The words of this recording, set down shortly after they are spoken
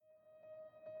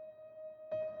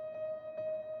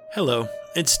Hello,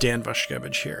 it's Dan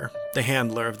Vushkevich here, the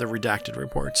handler of the Redacted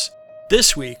Reports.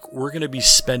 This week, we're going to be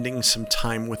spending some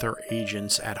time with our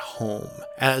agents at home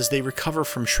as they recover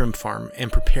from Shrimp Farm and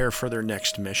prepare for their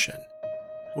next mission.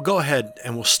 We'll go ahead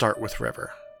and we'll start with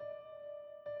River.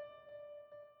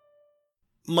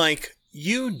 Mike,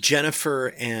 you,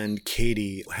 Jennifer, and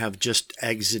Katie have just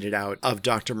exited out of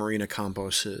Dr. Marina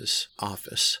Campos's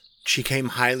office. She came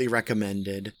highly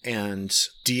recommended and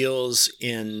deals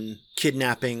in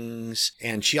kidnappings,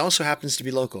 and she also happens to be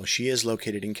local. She is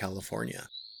located in California.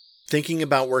 Thinking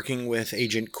about working with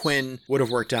Agent Quinn would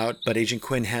have worked out, but Agent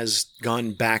Quinn has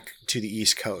gone back to the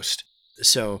East Coast.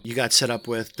 So you got set up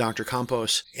with Dr.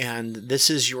 Campos, and this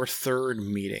is your third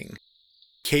meeting.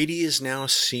 Katie is now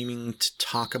seeming to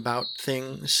talk about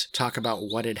things, talk about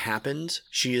what had happened.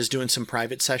 She is doing some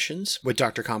private sessions with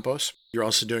Dr. Campos. You're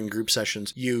also doing group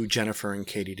sessions, you, Jennifer, and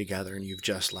Katie together, and you've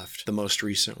just left the most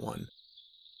recent one.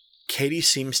 Katie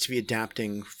seems to be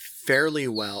adapting fairly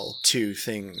well to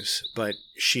things, but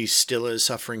she still is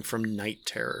suffering from night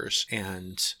terrors,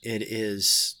 and it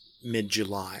is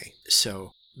mid-July,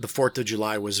 so the 4th of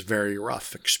July was very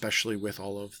rough, especially with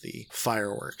all of the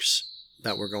fireworks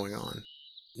that were going on.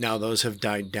 Now those have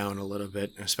died down a little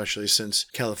bit, especially since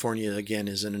California again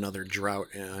is in another drought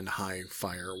and high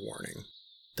fire warning.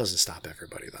 Doesn't stop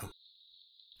everybody though.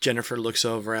 Jennifer looks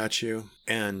over at you,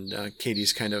 and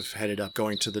Katie's kind of headed up,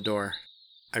 going to the door.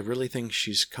 I really think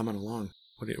she's coming along.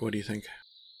 What do you think?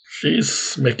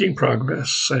 She's making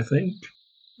progress, I think.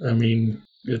 I mean,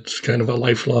 it's kind of a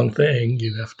lifelong thing.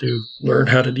 You have to learn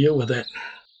how to deal with it.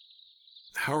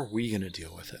 How are we going to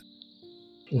deal with it?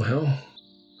 Well,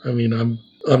 I mean,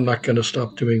 I'm not going to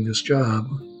stop doing this job.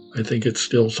 I think it's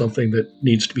still something that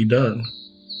needs to be done.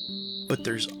 But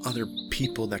there's other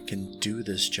people that can do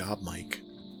this job, Mike.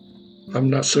 I'm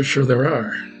not so sure there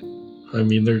are. I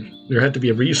mean, there had to be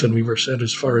a reason we were sent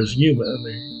as far as Yuma.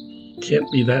 There can't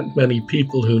be that many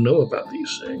people who know about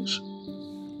these things.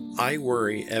 I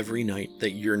worry every night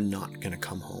that you're not going to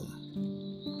come home.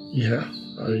 Yeah,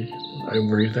 I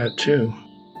worry that too.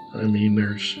 I mean,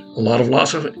 there's a lot of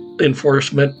laws of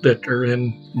enforcement that are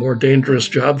in more dangerous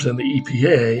jobs than the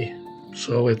EPA.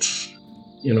 So it's,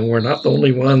 we're not the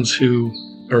only ones who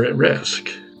are at risk.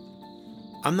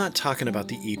 I'm not talking about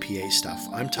the EPA stuff.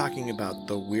 I'm talking about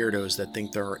the weirdos that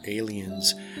think there are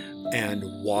aliens and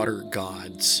water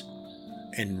gods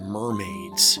and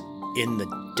mermaids in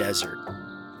the desert.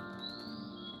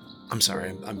 I'm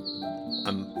sorry,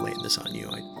 I'm laying this on you.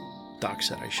 Doc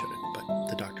said I shouldn't, but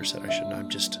the doctor said I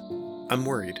shouldn't. I'm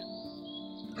worried.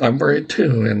 I'm worried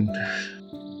too, and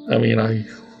I mean,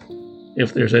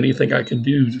 if there's anything I can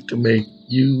do to make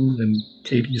you and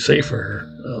Katie safer,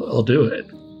 I'll do it.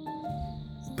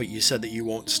 But you said that you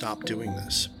won't stop doing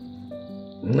this.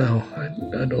 No,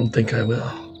 I don't think I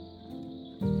will.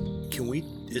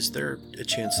 Is there a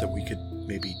chance that we could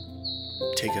maybe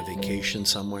take a vacation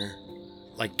somewhere?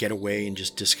 Like get away and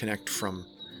just disconnect from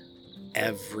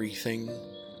everything?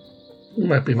 We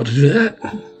might be able to do that.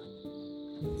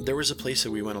 There was a place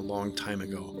that we went a long time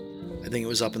ago. I think it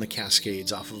was up in the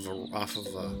Cascades off of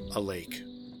a lake.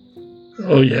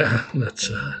 Oh yeah,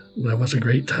 that was a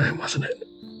great time, wasn't it?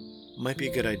 Might be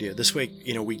a good idea. This way,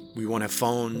 we won't have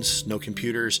phones, no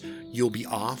computers. You'll be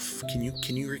off. Can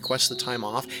you request the time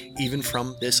off, even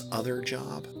from this other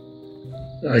job?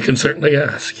 I can certainly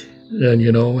ask. And,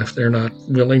 if they're not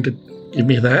willing to give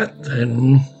me that,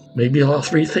 then maybe I'll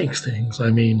rethink things.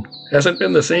 I mean, hasn't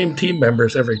been the same team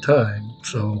members every time.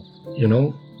 So,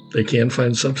 they can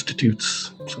find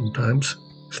substitutes sometimes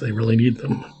if they really need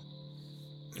them.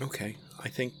 Okay. I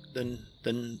think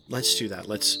then let's do that.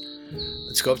 Let's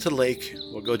go up to the lake.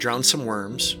 We'll go drown some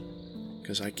worms,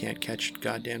 because I can't catch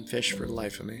goddamn fish for the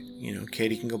life of me.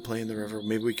 Katie can go play in the river.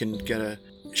 Maybe we can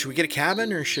should we get a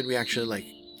cabin, or should we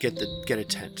actually get a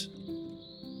tent?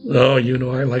 Oh,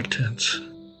 I like tents.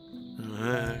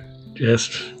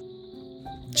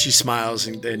 She smiles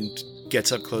and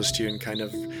gets up close to you and kind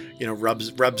of,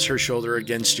 rubs her shoulder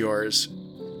against yours.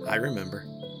 I remember.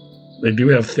 They do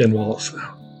have thin walls,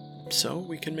 though. So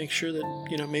we can make sure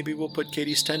that, maybe we'll put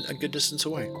Katie's tent a good distance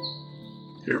away.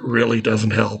 It really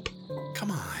doesn't help.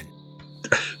 Come on.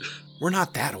 We're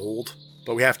not that old.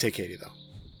 But we have to take Katie, though.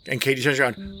 And Katie turns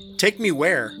around. Take me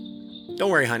where? Don't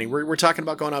worry, honey. We're talking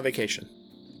about going on vacation.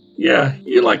 Yeah,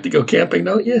 you like to go camping,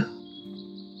 don't you?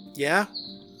 Yeah,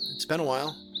 it's been a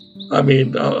while. I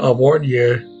mean, I'll warn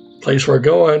you, place we're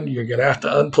going, you're going to have to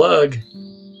unplug.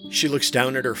 She looks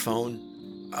down at her phone.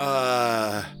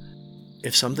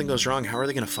 If something goes wrong, how are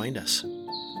they going to find us?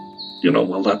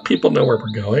 We'll let people know where we're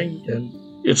going, and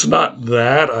it's not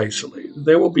that isolated.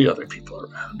 There will be other people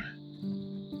around.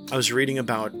 I was reading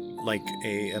about like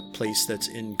a place that's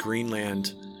in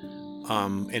Greenland,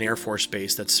 an Air Force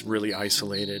base that's really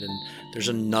isolated, and there's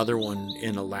another one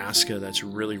in Alaska that's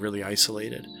really, really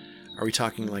isolated. Are we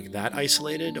talking like that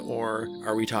isolated, or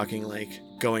are we talking like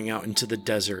going out into the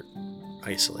desert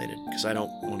isolated? Because I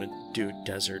don't want to do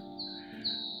desert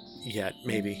yet.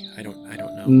 Maybe I don't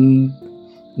know.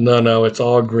 No, it's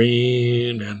all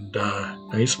green and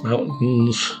nice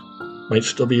mountains. Might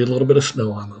still be a little bit of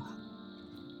snow on them.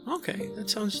 Okay, that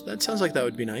sounds like that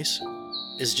would be nice.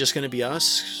 Is it just going to be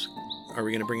us? Are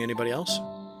we going to bring anybody else?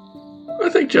 I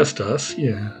think just us,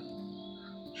 yeah.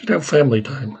 Should have family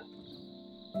time.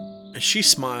 She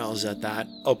smiles at that,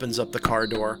 opens up the car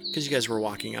door, because you guys were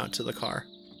walking out to the car.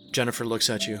 Jennifer looks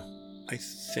at you. I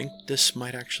think this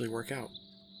might actually work out.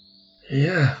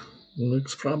 Yeah,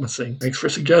 looks promising. Thanks for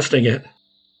suggesting it.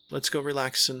 Let's go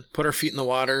relax and put our feet in the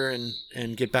water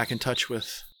and get back in touch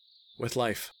with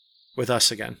life. With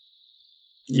us again.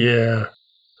 Yeah,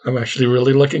 I'm actually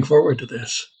really looking forward to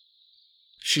this.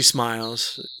 She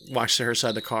smiles, walks to her side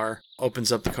of the car,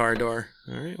 opens up the car door.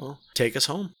 All right, well, take us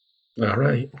home. All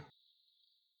right.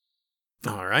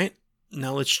 All right,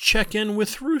 now let's check in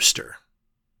with Rooster.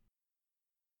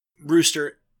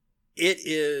 Rooster, it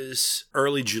is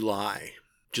early July.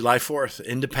 July 4th,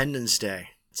 Independence Day.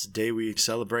 It's the day we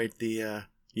celebrate the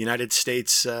United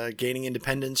States gaining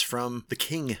independence from the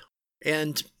king.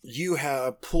 And you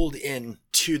have pulled in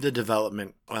to the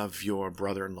development of your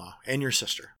brother-in-law and your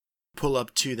sister. Pull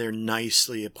up to their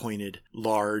nicely appointed,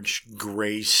 large,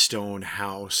 gray stone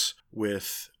house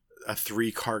with a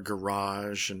 3-car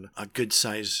garage and a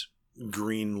good-sized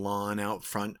green lawn out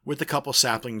front with a couple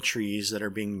sapling trees that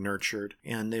are being nurtured.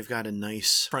 And they've got a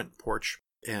nice front porch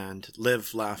and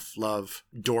live, laugh, love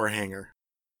door hanger.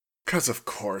 'Cause of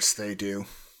course they do.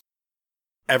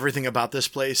 Everything about this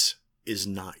place is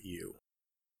not you.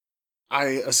 I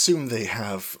assume they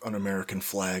have an American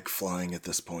flag flying at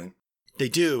this point. They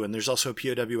do, and there's also a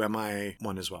POW MIA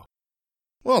one as well.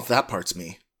 Well, that part's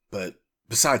me, but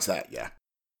besides that, yeah.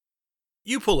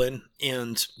 You pull in,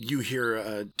 and you hear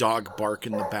a dog bark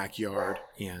in the backyard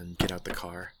and get out the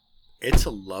car. It's a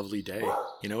lovely day.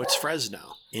 You know, it's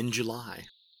Fresno in July.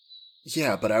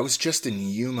 Yeah, but I was just in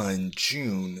Yuma in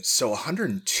June, so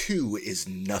 102 is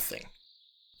nothing.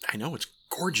 I know, it's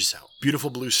gorgeous out. Beautiful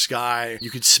blue sky.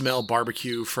 You could smell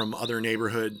barbecue from other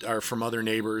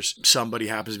neighbors. Somebody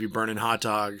happens to be burning hot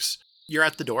dogs. You're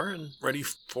at the door and ready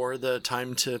for the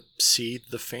time to see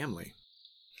the family.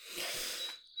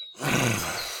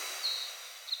 I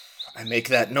make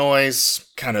that noise,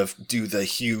 kind of do the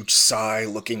huge sigh,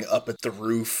 looking up at the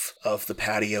roof of the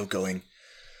patio, going,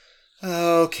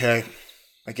 okay,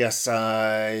 I guess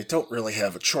I don't really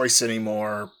have a choice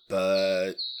anymore,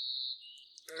 but...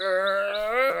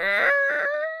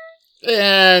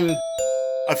 And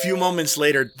a few moments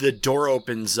later, the door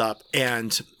opens up,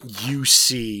 and you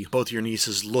see both your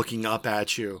nieces looking up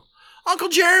at you. Uncle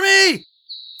Jeremy!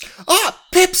 Ah,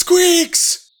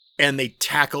 pipsqueaks! And they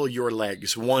tackle your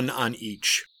legs, one on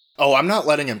each. Oh, I'm not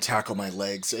letting him tackle my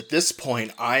legs. At this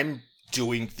point, I'm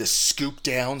doing the scoop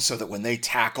down so that when they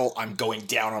tackle, I'm going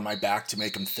down on my back to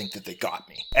make them think that they got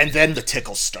me. And then the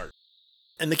tickles start.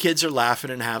 And the kids are laughing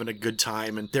and having a good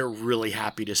time, and they're really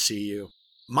happy to see you.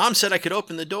 Mom said I could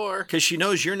open the door because she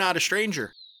knows you're not a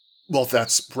stranger. Well,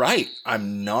 that's right.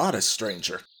 I'm not a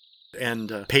stranger.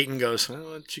 And Peyton goes,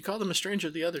 well, she called him a stranger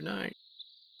the other night.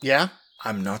 Yeah,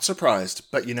 I'm not surprised.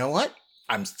 But you know what?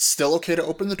 I'm still okay to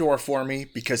open the door for me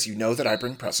because you know that I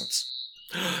bring presents.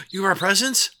 You brought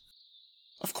presents?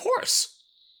 Of course.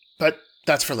 But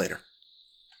that's for later.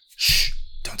 Shh,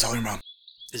 don't tell your mom.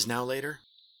 Is now later?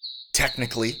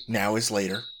 Technically, now is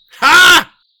later.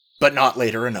 Ha! But not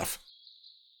later enough.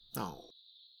 Oh.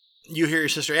 You hear your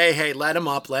sister, hey, let him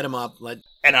up.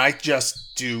 And I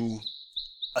just do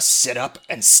a sit-up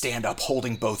and stand up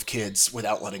holding both kids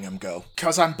without letting them go.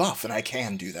 'Cause I'm buff and I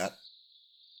can do that.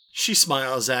 She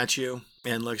smiles at you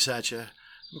and looks at you.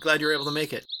 I'm glad you're able to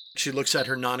make it. She looks at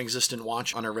her non-existent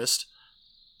watch on her wrist.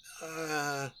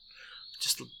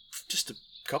 Just a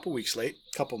couple weeks late,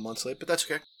 couple months late, but that's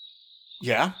okay.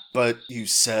 Yeah, but you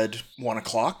said 1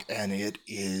 o'clock and it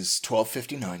is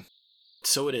 12:59.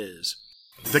 So it is.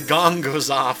 The gong goes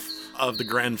off of the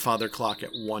grandfather clock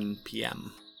at 1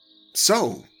 p.m.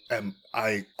 So, am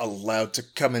I allowed to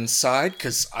come inside?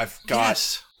 'Cause I've got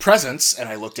Yes. presents, and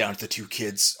I look down at the 2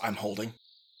 kids I'm holding.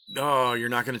 Oh, you're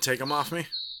not going to take them off me?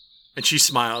 And she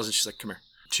smiles and she's like, come here.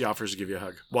 She offers to give you a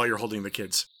hug while you're holding the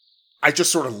kids. I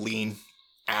just sort of lean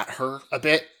at her a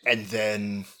bit, and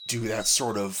then do that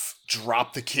sort of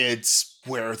drop the kids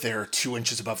where they're 2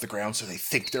 inches above the ground so they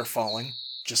think they're falling,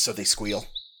 just so they squeal.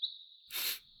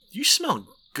 You smell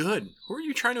good. Who are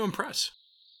you trying to impress?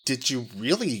 Did you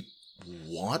really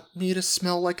want me to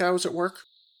smell like I was at work?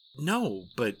 No,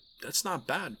 but that's not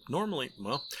bad. Normally,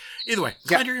 well, either way,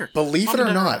 glad you're here. Believe Mom it or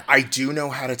and Dad not, are- I do know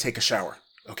how to take a shower,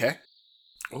 okay?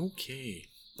 Okay.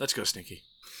 Let's go, Stinky.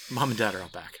 Mom and Dad are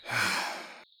out back.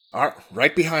 All right,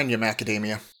 right behind you,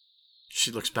 Macadamia.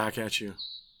 She looks back at you.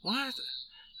 What?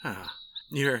 Ah.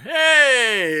 You hear,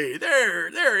 hey,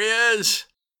 there he is.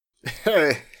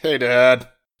 Hey, Dad.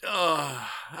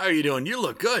 How you doing? You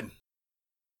look good.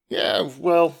 Yeah,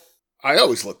 well, I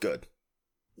always look good.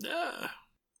 Yeah.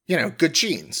 Good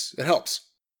genes. It helps.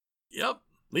 Yep.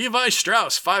 Levi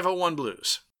Strauss, 501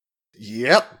 Blues.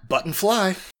 Yep, button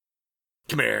fly.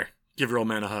 Come here. Give your old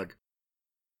man a hug.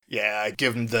 Yeah, I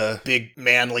give him the big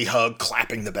manly hug,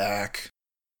 clapping the back.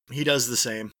 He does the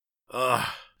same.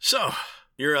 So,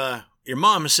 your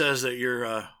mom says that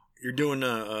you're doing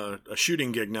a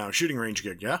shooting gig now, a shooting range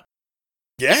gig, yeah?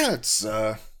 Yeah, it's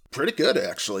pretty good,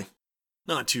 actually.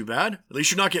 Not too bad. At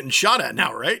least you're not getting shot at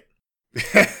now, right?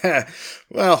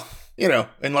 Well,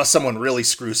 unless someone really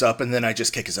screws up, and then I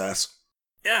just kick his ass.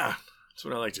 Yeah, that's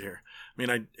what I like to hear. I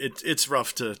mean, it's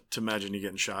rough to imagine you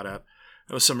getting shot at.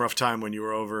 It was some rough time when you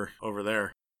were over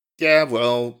there. Yeah,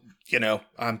 well,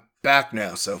 I'm back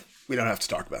now, so we don't have to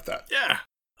talk about that. Yeah.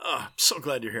 I'm so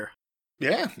glad you're here.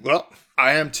 Yeah, well,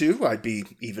 I am too. I'd be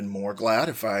even more glad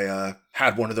if I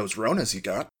had one of those Ronas you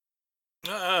got.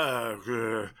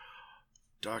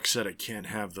 Doc said I can't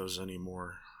have those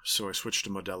anymore, so I switched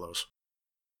to Modelo's.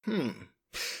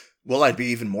 Well, I'd be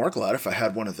even more glad if I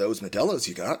had one of those Modelo's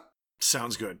you got.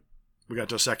 Sounds good. We got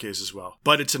Dos Equis as well.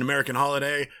 But it's an American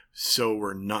holiday, so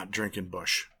we're not drinking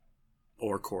Busch.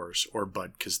 Or Coors. Or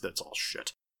Bud, because that's all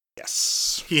shit.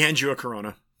 Yes. He hands you a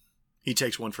Corona. He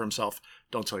takes one for himself.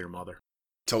 Don't tell your mother.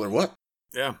 Tell her what?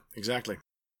 Yeah, exactly.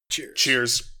 Cheers.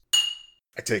 Cheers.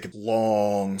 I take a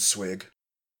long swig.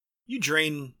 You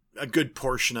drain a good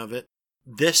portion of it.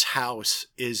 This house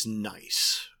is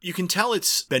nice. You can tell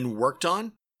it's been worked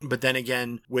on. But then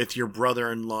again, with your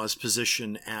brother-in-law's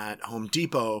position at Home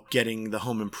Depot, getting the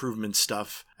home improvement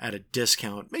stuff at a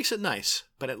discount makes it nice.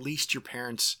 But at least your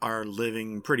parents are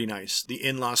living pretty nice. The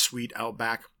in-law suite out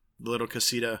back, the little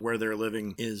casita where they're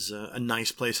living, is a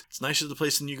nice place. It's nicer the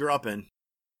place than you grew up in.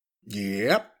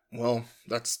 Yep. Well,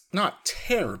 that's not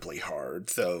terribly hard,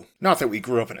 though. Not that we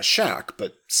grew up in a shack,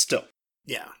 but still.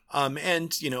 Yeah.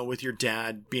 And, with your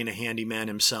dad being a handyman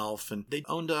himself, and they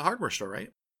owned a hardware store,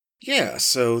 right? Yeah,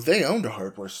 so they owned a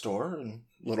hardware store and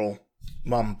little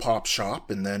mom and pop shop,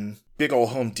 and then big ol'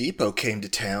 Home Depot came to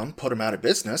town, put them out of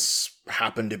business.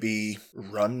 Happened to be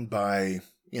run by,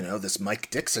 this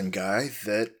Mike Dixon guy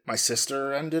that my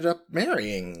sister ended up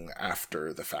marrying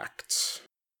after the fact.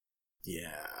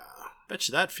 Yeah. Bet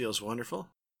you that feels wonderful.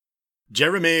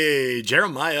 Jeremy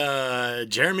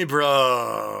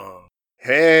bro.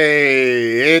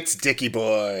 Hey, it's Dickie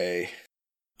boy.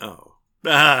 Oh.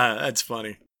 That's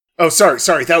funny. Oh,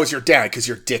 sorry, that was your dad, because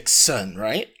you're Dick's son,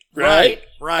 right? Right.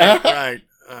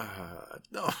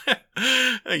 No.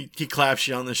 He claps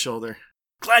you on the shoulder.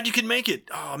 Glad you could make it.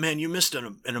 Oh, man, you missed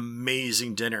an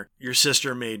amazing dinner. Your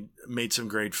sister made some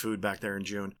great food back there in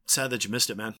June. Sad that you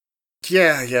missed it, man.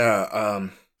 Yeah.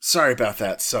 Sorry about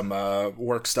that. Some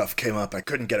work stuff came up I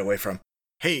couldn't get away from.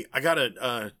 Hey, I got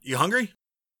you hungry?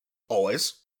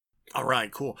 Always. All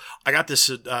right, cool. I got this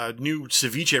new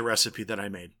ceviche recipe that I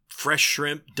made. Fresh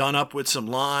shrimp done up with some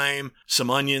lime, some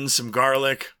onions, some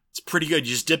garlic. It's pretty good.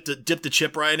 You just dip the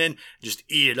chip right in, just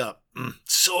eat it up.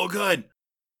 So good.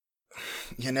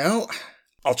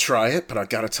 I'll try it, but I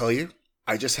gotta tell you,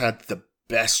 I just had the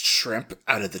best shrimp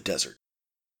out of the desert.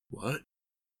 What?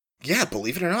 Yeah,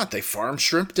 believe it or not, they farm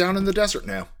shrimp down in the desert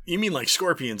now. You mean like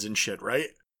scorpions and shit, right?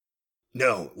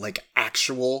 No, like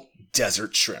actual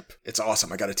desert shrimp. It's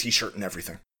awesome. I got a t-shirt and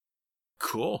everything.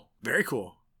 Cool. Very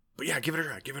cool. But yeah, give it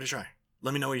a try.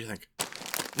 Let me know what you think.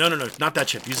 No, not that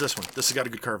chip. Use this one. This has got a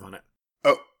good curve on it.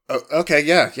 Oh, okay,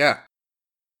 yeah.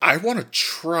 I want to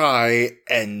try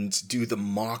and do the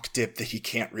mock dip that he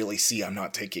can't really see. I'm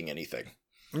not taking anything.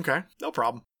 Okay, no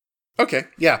problem. Okay,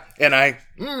 yeah. And I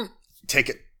take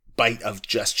a bite of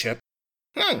just chip.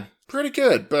 Pretty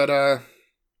good, but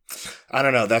I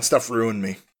don't know. That stuff ruined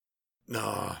me.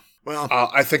 No. Well,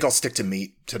 I think I'll stick to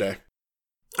meat today.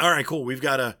 All right, cool. I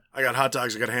got hot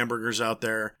dogs, I got hamburgers out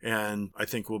there, and I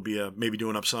think we'll be maybe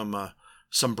doing up some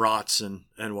brats and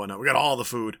whatnot. We got all the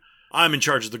food. I'm in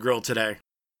charge of the grill today.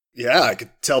 Yeah, I could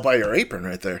tell by your apron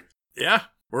right there. Yeah,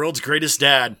 world's greatest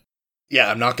dad. Yeah,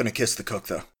 I'm not going to kiss the cook,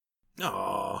 though.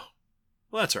 Oh,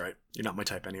 well, that's all right. You're not my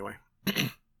type anyway.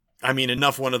 I mean,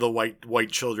 enough one of the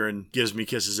white children gives me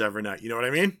kisses every night. You know what I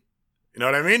mean? Know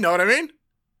what I mean?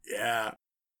 Yeah.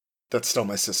 That's still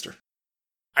my sister.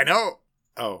 I know.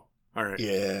 Oh, all right.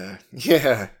 Yeah.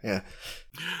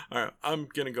 All right, I'm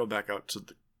going to go back out to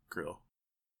the grill.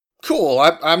 Cool,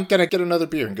 I'm gonna get another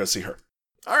beer and go see her.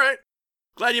 All right.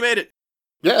 Glad you made it.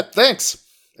 Yeah, thanks.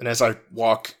 And as I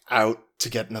walk out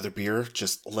to get another beer,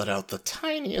 just let out the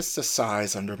tiniest of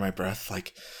sighs under my breath,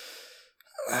 like,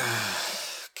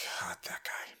 God, that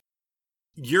guy.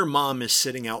 Your mom is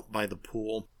sitting out by the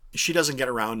pool. She doesn't get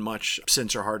around much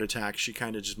since her heart attack. She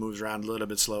kind of just moves around a little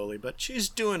bit slowly, but she's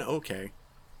doing okay.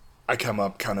 I come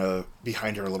up kind of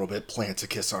behind her a little bit, plant a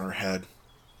kiss on her head.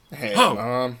 Hey, Oh.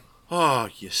 Mom. Oh,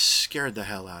 you scared the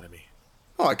hell out of me.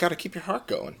 Oh, I gotta keep your heart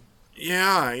going.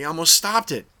 Yeah, you almost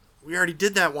stopped it. We already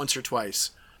did that once or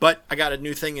twice. But I got a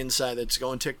new thing inside that's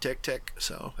going tick, tick, tick,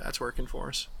 so that's working for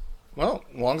us. Well,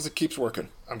 as long as it keeps working,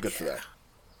 I'm good for that.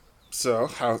 So,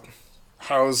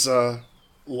 how's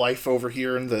life over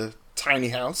here in the tiny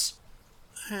house?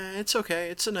 It's okay.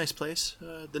 It's a nice place.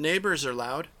 The neighbors are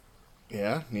loud.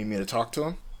 Yeah? Need me to talk to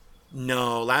him?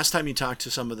 No, last time you talked to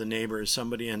some of the neighbors,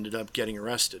 somebody ended up getting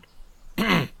arrested.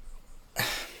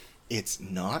 It's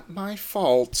not my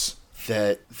fault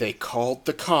that they called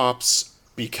the cops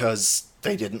because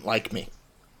they didn't like me.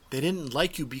 They didn't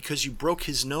like you because you broke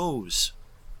his nose.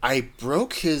 I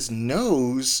broke his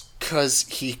nose because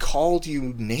he called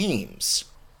you names.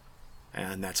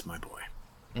 And that's my boy.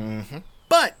 Mm-hmm.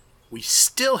 But we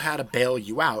still had to bail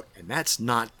you out, and that's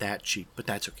not that cheap. But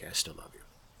that's okay. I still love you.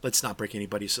 Let's not break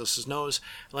anybody else's nose,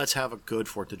 and let's have a good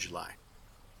 4th of July.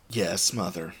 Yes,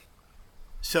 Mother.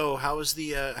 So how's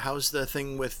the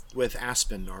thing with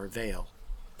Aspen or Vale?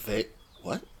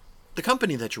 What? The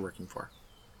company that you're working for.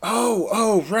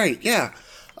 Oh, right, yeah.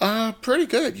 Pretty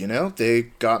good, you know. They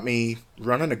got me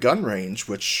running a gun range,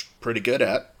 which pretty good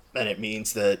at, and it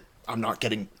means that I'm not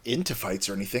getting into fights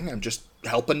or anything. I'm just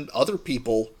helping other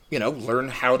people, learn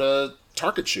how to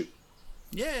target shoot.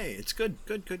 Yay, it's good.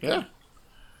 Yeah.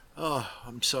 Oh,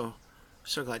 I'm so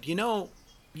glad.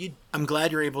 I'm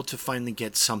glad you're able to finally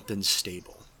get something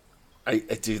stable. I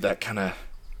do that kind of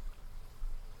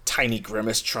tiny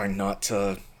grimace, trying not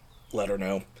to let her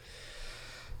know.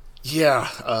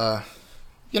 Yeah,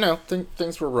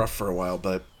 things were rough for a while,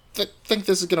 but think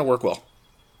this is gonna work well.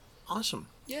 Awesome.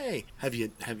 Yay. Have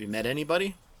you met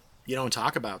anybody? You don't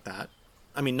talk about that.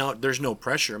 I mean, no, there's no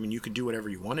pressure. I mean, you can do whatever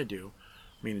you want to do.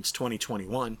 I mean, it's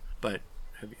 2021, but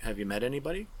have you met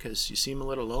anybody? Because you seem a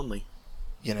little lonely.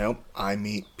 I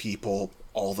meet people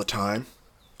all the time.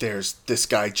 There's this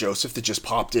guy, Joseph, that just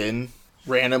popped in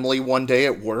randomly one day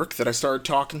at work that I started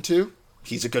talking to.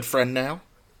 He's a good friend now.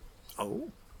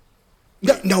 Oh.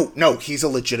 No, he's a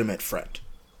legitimate friend.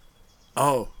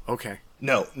 Oh, okay.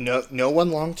 No one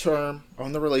long-term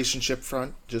on the relationship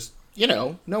front. Just,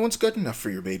 no one's good enough for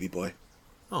your baby boy.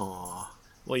 Aw.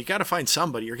 Well, you gotta find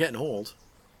somebody. You're getting old.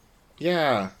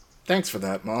 Yeah. Thanks for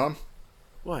that, Mom.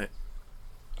 What?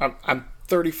 I'm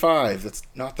 35. That's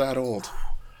not that old.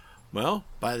 Well,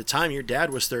 by the time your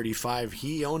dad was 35,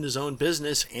 he owned his own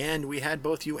business, and we had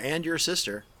both you and your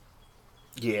sister.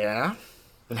 Yeah?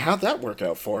 And how'd that work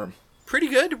out for him? Pretty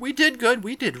good. We did good.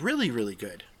 We did really, really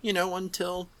good.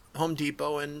 Until Home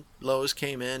Depot and Lowe's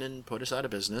came in and put us out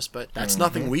of business, but that's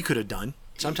nothing we could have done.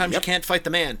 Sometimes you can't fight the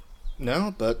man.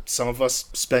 No, but some of us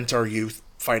spent our youth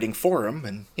fighting for him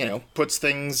and, puts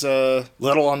things a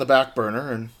little on the back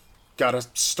burner and gotta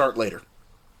start later.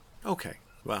 Okay.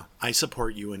 Well, I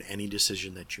support you in any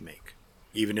decision that you make.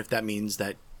 Even if that means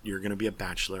that you're going to be a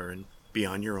bachelor and be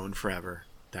on your own forever.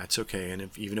 That's okay. And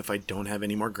even if I don't have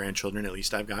any more grandchildren, at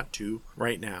least I've got 2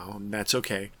 right now. And that's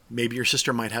okay. Maybe your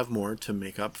sister might have more to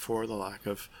make up for the lack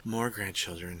of more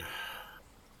grandchildren.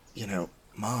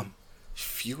 Mom,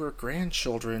 fewer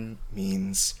grandchildren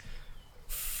means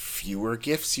fewer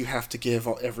gifts you have to give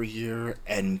every year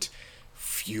and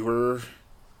fewer...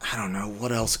 I don't know,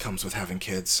 what else comes with having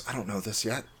kids? I don't know this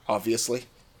yet, obviously.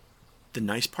 The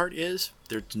nice part is,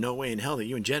 there's no way in hell that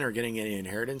you and Jen are getting any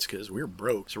inheritance because we're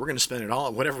broke. So we're going to spend it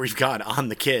all, whatever we've got, on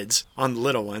the kids, on the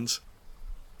little ones.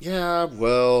 Yeah,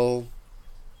 well,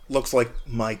 looks like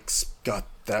Mike's got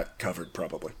that covered,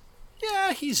 probably.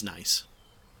 Yeah, he's nice.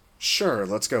 Sure,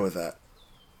 let's go with that.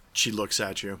 She looks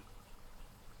at you.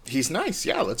 He's nice,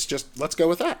 yeah, let's go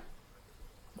with that.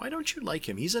 Why don't you like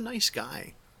him? He's a nice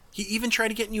guy. He even tried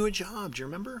to get you a job, do you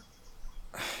remember?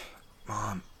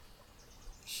 Mom,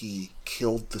 he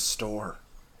killed the store.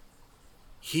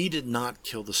 He did not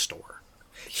kill the store.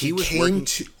 He came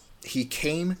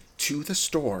to the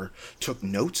store, took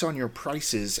notes on your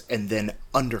prices, and then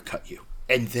undercut you.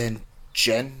 And then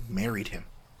Jen married him.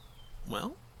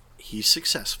 Well, he's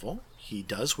successful. He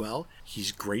does well.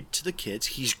 He's great to the kids.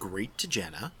 He's great to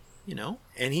Jenna,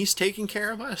 and he's taking care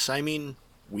of us. I mean,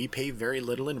 We pay very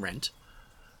little in rent.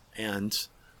 And,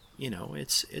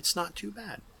 it's not too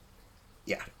bad.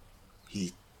 Yeah.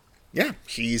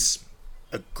 He's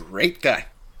a great guy.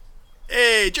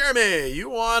 Hey, Jeremy, you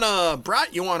want a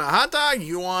brat? You want a hot dog?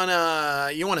 You want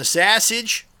a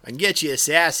sausage? I can get you a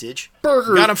sausage.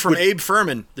 Burger. Got him from Abe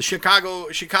Furman, the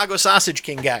Chicago Sausage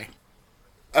King guy.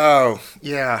 Oh,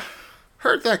 yeah.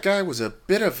 Heard that guy was a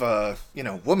bit of a,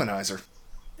 womanizer.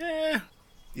 Yeah.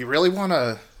 You really want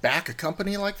to back a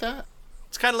company like that?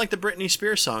 It's kind of like the Britney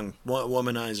Spears song,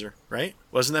 Womanizer, right?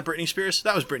 Wasn't that Britney Spears?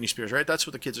 That was Britney Spears, right? That's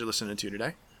what the kids are listening to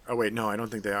today. Oh, wait, no, I don't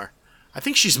think they are. I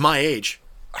think she's my age.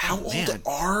 How old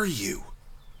are you?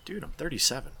 Dude, I'm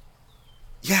 37.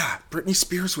 Yeah, Britney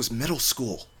Spears was middle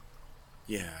school.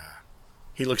 Yeah.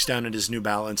 He looks down at his New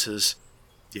Balances.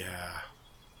 Yeah.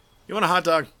 You want a hot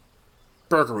dog?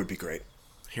 Burger would be great.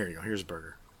 Here you go. Here's a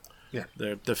burger. Yeah.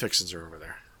 The fixins are over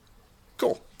there.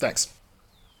 Cool. Thanks.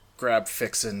 Grab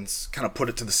fixins, kind of put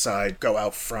it to the side, go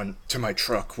out front to my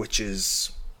truck, which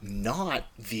is not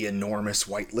the enormous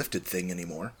white lifted thing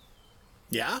anymore.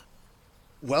 Yeah?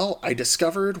 Well, I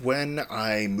discovered when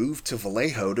I moved to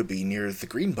Vallejo to be near the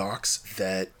green box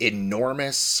that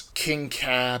enormous king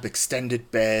cab,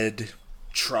 extended bed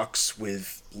trucks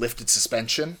with lifted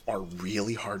suspension are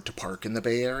really hard to park in the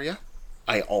Bay Area.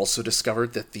 I also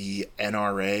discovered that the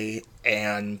NRA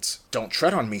and Don't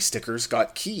Tread on Me stickers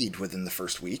got keyed within the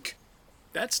first week.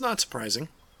 That's not surprising.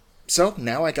 So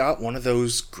now I got one of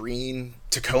those green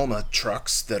Tacoma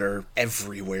trucks that are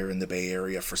everywhere in the Bay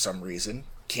Area for some reason.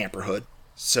 Camper hood.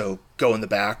 So go in the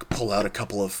back, pull out a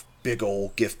couple of big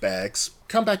old gift bags,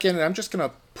 come back in, and I'm just going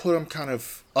to put them kind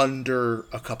of under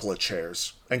a couple of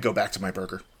chairs and go back to my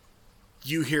burger.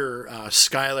 You hear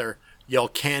Skylar yell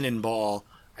cannonball,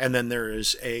 and then there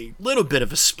is a little bit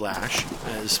of a splash,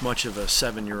 as much of a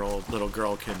 7-year-old little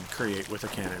girl can create with a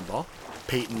cannonball.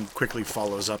 Peyton quickly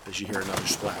follows up as you hear another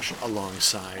splash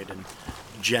alongside, and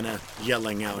Jenna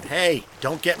yelling out, "Hey,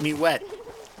 don't get me wet."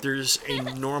 There's a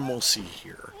normalcy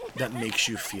here that makes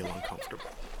you feel uncomfortable.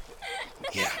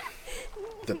 Yeah.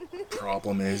 The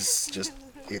problem is just,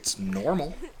 it's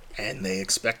normal, and they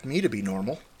expect me to be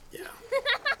normal. Yeah.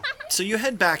 So you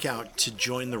head back out to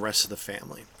join the rest of the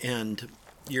family, and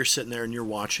you're sitting there and you're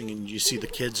watching, and you see the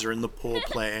kids are in the pool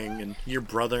playing, and your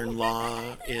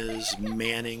brother-in-law is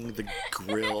manning the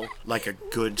grill like a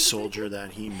good soldier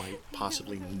that he might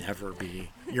possibly never be.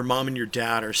 Your mom and your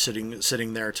dad are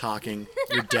sitting there talking.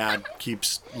 Your dad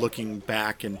keeps looking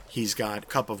back, and he's got a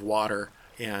cup of water,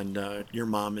 and your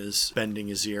mom is bending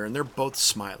his ear, and they're both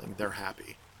smiling. They're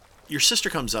happy. Your sister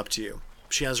comes up to you.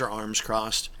 She has her arms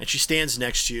crossed, and she stands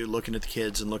next to you looking at the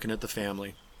kids and looking at the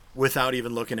family without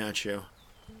even looking at you.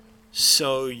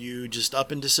 So you just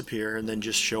up and disappear and then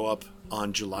just show up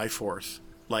on July 4th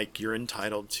like you're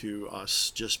entitled to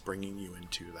us just bringing you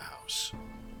into the house.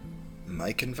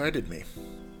 Mike invited me.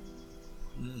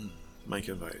 Mike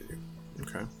invited you.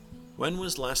 Okay. When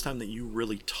was the last time that you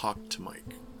really talked to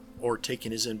Mike? Or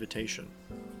taken his invitation?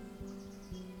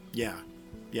 Yeah.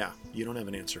 You don't have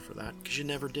an answer for that because you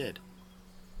never did.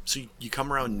 So you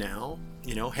come around now,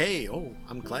 hey,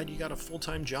 I'm glad you got a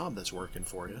full-time job that's working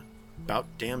for you. About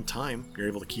damn time you're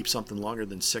able to keep something longer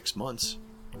than 6 months.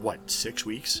 6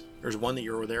 weeks? There's one that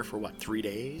you were there for 3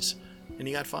 days and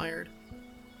you got fired?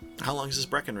 How long is this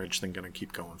Breckenridge thing going to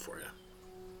keep going for you?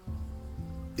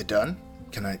 You done?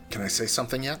 Can I say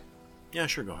something yet? Yeah,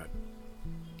 sure, go ahead.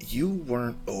 You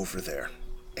weren't over there,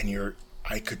 and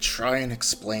I could try and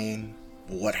explain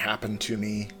what happened to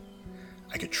me.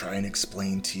 I could try and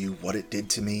explain to you what it did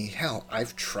to me. Hell,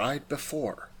 I've tried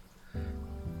before.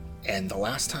 And the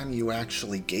last time you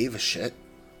actually gave a shit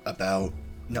about...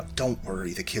 No, don't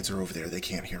worry, the kids are over there, they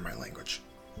can't hear my language.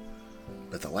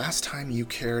 But the last time you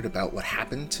cared about what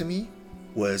happened to me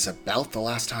was about the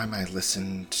last time I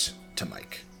listened to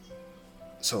Mike.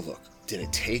 So look, did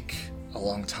it take a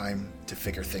long time to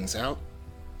figure things out?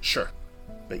 Sure.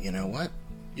 But you know what?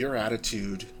 Your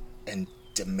attitude and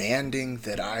demanding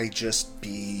that I just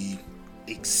be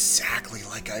exactly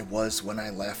like I was when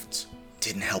I left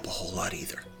didn't help a whole lot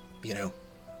either.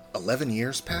 11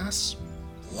 years pass,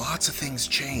 lots of things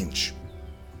change.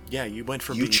 Yeah, you went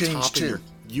from you being top too.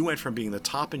 You went from being the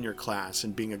top in your class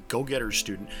and being a go-getter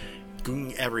student,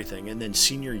 doing everything, and then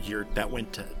senior year that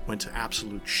went to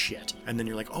absolute shit. And then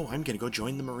you're like, I'm gonna go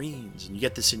join the Marines, and you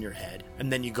get this in your head,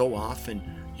 and then you go off and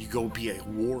you go be a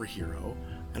war hero.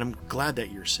 And I'm glad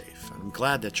that you're safe. And I'm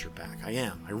glad that you're back. I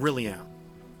am. I really am.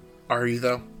 Are you,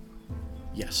 though?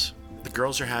 Yes. The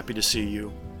girls are happy to see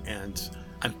you, and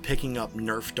I'm picking up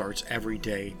Nerf darts every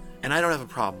day, and I don't have a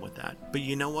problem with that. But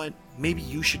you know what? Maybe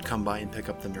you should come by and pick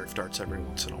up the Nerf darts every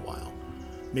once in a while.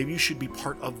 Maybe you should be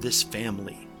part of this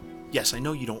family. Yes, I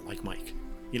know you don't like Mike.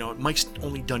 You know, Mike's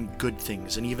only done good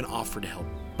things and even offered to help,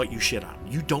 but you shit on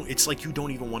him. It's like you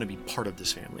don't even want to be part of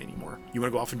this family anymore. You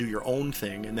want to go off and do your own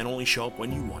thing and then only show up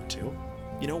when you want to.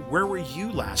 You know, where were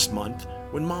you last month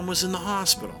when Mom was in the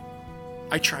hospital?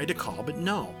 I tried to call, but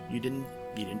no, you didn't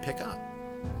pick up.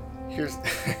 Here's...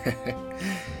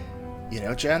 You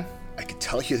know, Jen, I could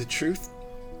tell you the truth.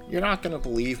 You're not going to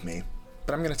believe me,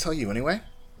 but I'm going to tell you anyway.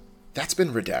 That's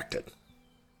been redacted.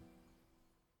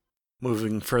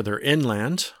 Moving further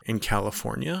inland, in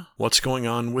California, what's going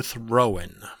on with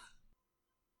Rowan?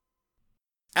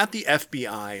 At the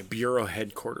FBI Bureau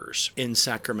Headquarters in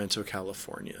Sacramento,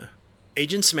 California,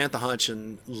 Agent Samantha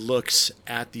Hodgson looks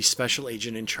at the special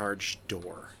agent in charge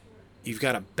door. You've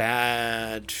got a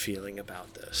bad feeling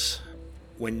about this.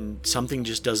 When something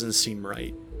just doesn't seem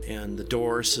right, and the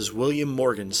door says William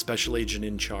Morgan, special agent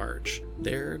in charge.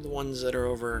 They're the ones that are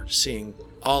overseeing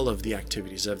all of the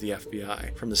activities of the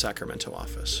FBI from the Sacramento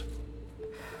office.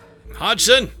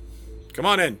 Hodgson, come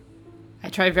on in. I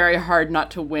try very hard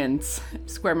not to wince.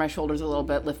 Square my shoulders a little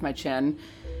bit, lift my chin.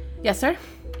 Yes, sir.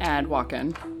 And walk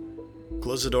in.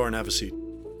 Close the door and have a seat.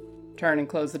 Turn and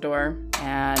close the door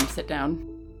and sit down.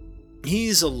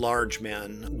 He's a large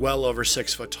man, well over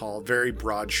 6 foot tall, very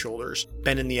broad shoulders,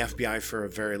 been in the FBI for a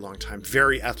very long time,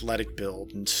 very athletic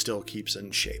build, and still keeps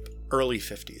in shape. Early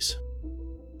 50s.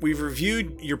 We've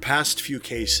reviewed your past few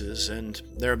cases, and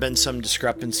there have been some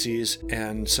discrepancies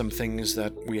and some things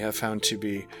that we have found to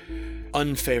be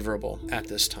unfavorable at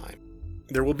this time.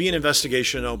 There will be an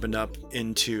investigation opened up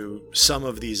into some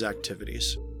of these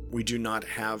activities. We do not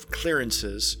have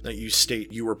clearances that you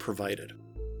state you were provided.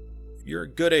 You're a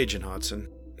good agent, Hodgson.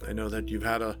 I know that you've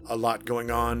had a lot going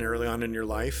on early on in your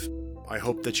life. I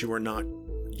hope that you are not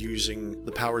using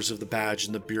the powers of the badge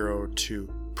and the Bureau to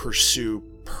pursue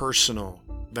personal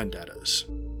vendettas.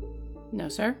 No,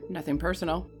 sir. Nothing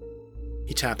personal.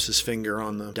 He taps his finger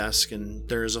on the desk and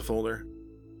there is a folder.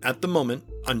 At the moment,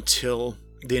 until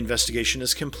the investigation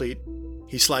is complete,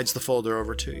 he slides the folder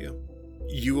over to you.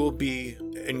 You will be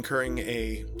incurring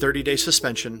a 30-day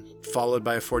suspension, followed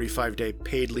by a 45-day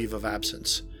paid leave of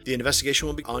absence. The investigation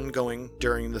will be ongoing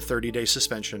during the 30-day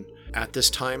suspension. At this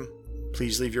time,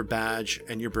 please leave your badge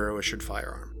and your bureau-issued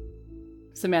firearm.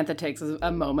 Samantha takes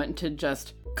a moment to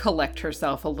just collect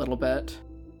herself a little bit.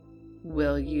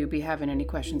 Will you be having any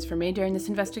questions for me during this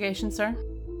investigation, sir?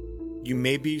 You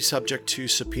may be subject to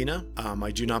subpoena.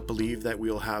 I do not believe that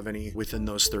we will have any within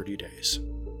those 30 days.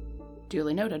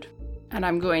 Duly noted. And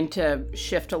I'm going to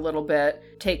shift a little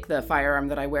bit, take the firearm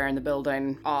that I wear in the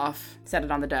building off, set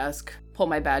it on the desk, pull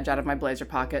my badge out of my blazer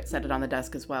pocket, set it on the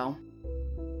desk as well.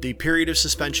 The period of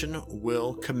suspension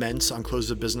will commence on close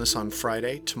of business on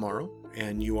Friday, tomorrow,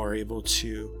 and you are able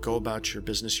to go about your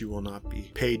business. You will not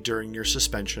be paid during your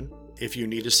suspension. If you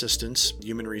need assistance,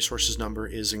 Human Resources number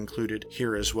is included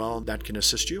here as well. That can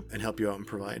assist you and help you out and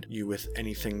provide you with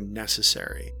anything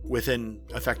necessary. Within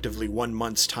effectively 1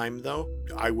 month's time, though,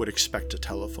 I would expect a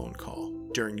telephone call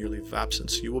during your leave of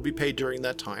absence. You will be paid during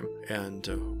that time, and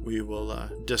we will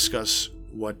discuss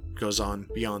what goes on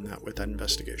beyond that with that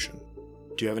investigation.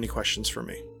 Do you have any questions for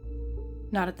me?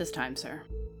 Not at this time, sir.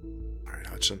 All right,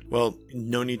 Hodgson. Well,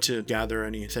 no need to gather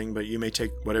anything, but you may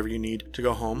take whatever you need to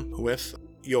go home with.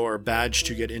 Your badge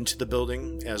to get into the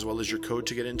building, as well as your code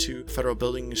to get into federal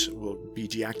buildings, will be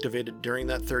deactivated during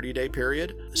that 30-day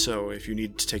period. So if you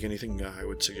need to take anything, I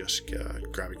would suggest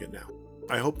grabbing it now.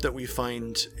 I hope that we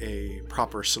find a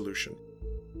proper solution.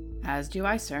 As do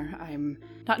I, sir. I'm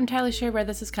not entirely sure where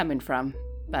this is coming from,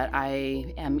 but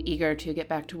I am eager to get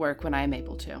back to work when I am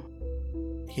able to.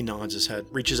 He nods his head,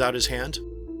 reaches out his hand.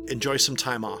 Enjoy some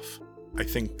time off. I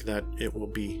think that it will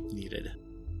be needed.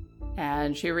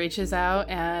 And she reaches out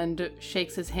and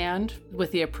shakes his hand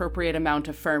with the appropriate amount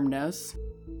of firmness.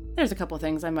 There's a couple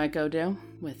things I might go do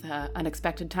with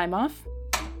unexpected time off.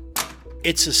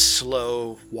 It's a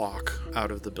slow walk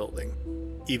out of the building.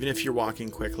 Even if you're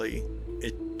walking quickly,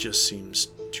 it just seems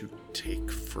to take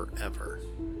forever.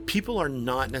 People are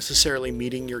not necessarily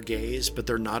meeting your gaze, but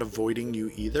they're not avoiding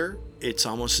you either. It's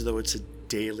almost as though it's a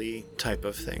daily type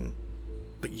of thing.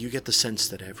 But you get the sense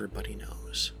that everybody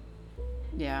knows.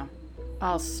 Yeah.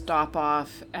 I'll stop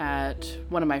off at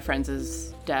one of my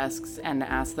friends' desks and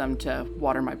ask them to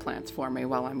water my plants for me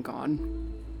while I'm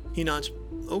gone. He nods.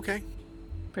 Okay.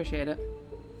 Appreciate it.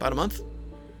 About a month?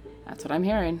 That's what I'm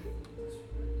hearing.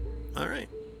 All right.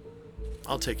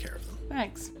 I'll take care of them.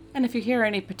 Thanks. And if you hear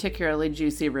any particularly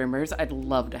juicy rumors, I'd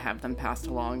love to have them passed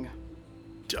along.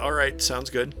 All right. Sounds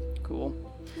good. Cool.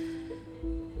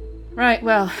 Right,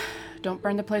 well, don't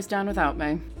burn the place down without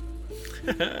me.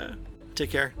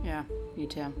 Take care. Yeah, you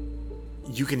too.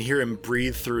 You can hear him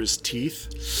breathe through his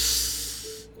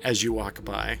teeth as you walk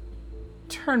by.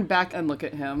 Turn back and look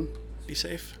at him. Be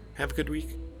safe. Have a good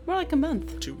week. More like a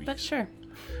month. 2 weeks. But sure.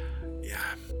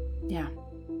 Yeah. Yeah.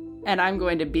 And I'm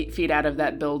going to beat feet out of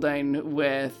that building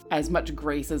with as much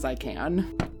grace as I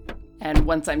can. And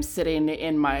once I'm sitting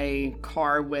in my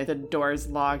car with the doors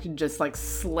locked, just like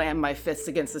slam my fists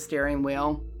against the steering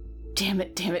wheel. Damn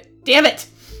it, damn it, damn it!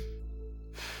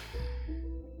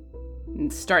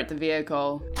 And start the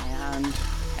vehicle and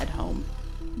head home.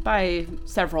 By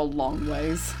several long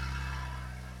ways.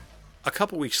 A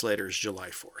couple weeks later is July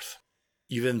 4th.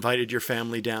 You've invited your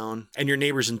family down, and your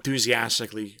neighbors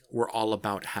enthusiastically were all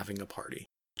about having a party.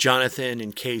 Jonathan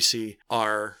and Casey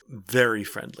are very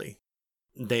friendly.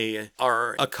 They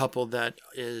are a couple that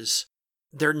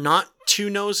they're not too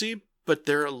nosy, but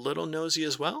they're a little nosy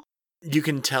as well. You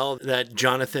can tell that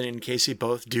Jonathan and Casey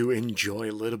both do enjoy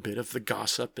a little bit of the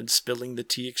gossip and spilling the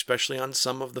tea, especially on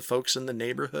some of the folks in the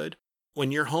neighborhood.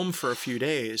 When you're home for a few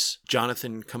days,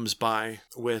 Jonathan comes by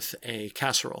with a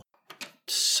casserole.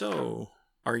 So,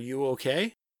 are you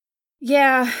okay?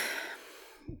 Yeah,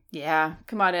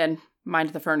 come on in. Mind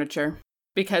the furniture.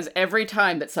 Because every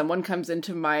time that someone comes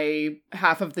into my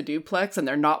half of the duplex and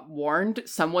they're not warned,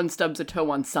 someone stubs a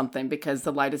toe on something because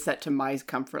the light is set to my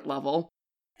comfort level.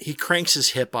 He cranks his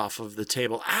hip off of the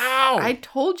table. Ow! I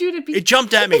told you to be... It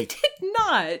jumped at me! It did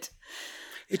not!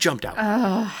 It jumped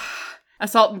out.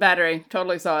 Assault and battery.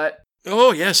 Totally saw it.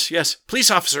 Oh, yes.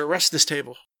 Police officer, arrest this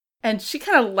table. And she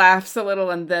kind of laughs a little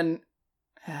and then...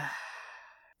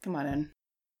 Come on in.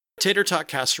 Tater tot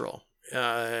casserole.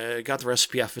 Got the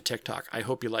recipe off of TikTok. I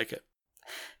hope you like it.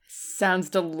 Sounds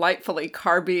delightfully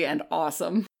carby and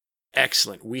awesome.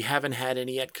 Excellent. We haven't had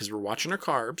any yet because we're watching our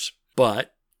carbs,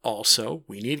 but also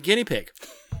we need guinea pig.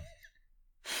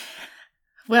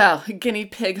 Well, guinea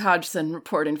pig Hodgson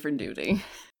reporting for duty.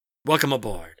 Welcome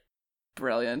aboard.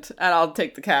 Brilliant. And I'll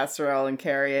take the casserole and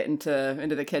carry it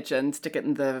into the kitchen, stick it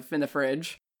in the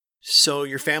fridge. So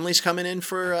your family's coming in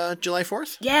for July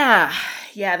 4th? Yeah,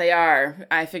 they are.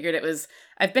 I figured it was...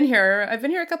 I've been here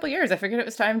a couple years. I figured it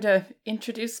was time to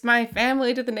introduce my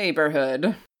family to the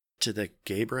neighborhood. To the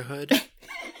gayborhood?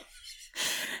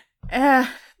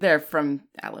 They're from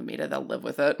Alameda. They'll live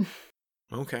with it.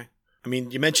 Okay. I mean,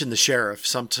 you mentioned the sheriff.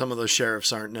 Some of those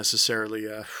sheriffs aren't necessarily,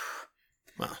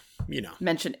 well, you know.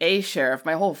 Mention a sheriff.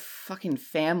 My whole fucking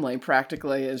family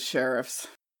practically is sheriffs.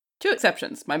 2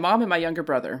 exceptions. My mom and my younger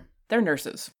brother. They're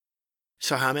nurses.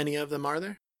 So how many of them are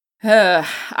there?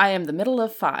 I am the middle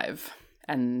of 5,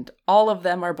 and all of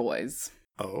them are boys.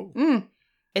 Oh.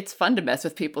 It's fun to mess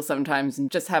with people sometimes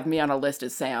and just have me on a list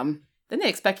as Sam. Then they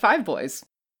expect 5 boys.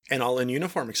 And all in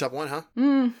uniform except one, huh?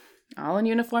 All in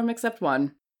uniform except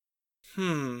one.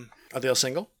 Are they all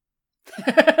single?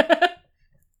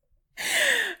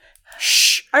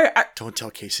 Shh. Don't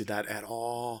tell Casey that at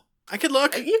all. I could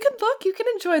look. You can look. You can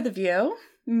enjoy the view.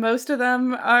 Most of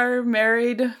them are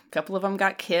married. A couple of them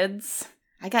got kids.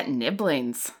 I got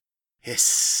nibblings.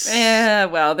 Yes. Yeah,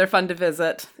 well, they're fun to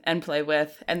visit and play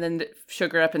with, and then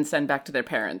sugar up and send back to their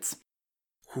parents.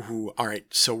 Ooh, all right,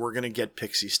 so we're going to get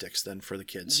pixie sticks then for the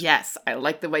kids. Yes, I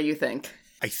like the way you think.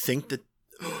 I think that...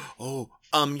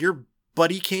 your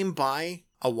buddy came by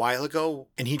a while ago,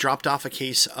 and he dropped off a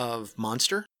case of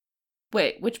Monster.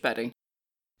 Wait, which buddy?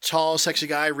 Tall, sexy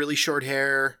guy, really short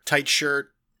hair, tight shirt.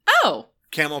 Oh!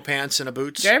 Camo pants and a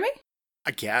boots. Jeremy?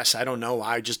 I guess. I don't know.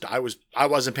 I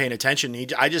wasn't paying attention. He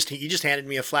just handed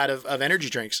me a flat of energy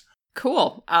drinks.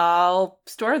 Cool. I'll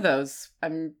store those.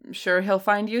 I'm sure he'll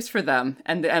find use for them.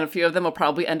 And a few of them will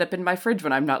probably end up in my fridge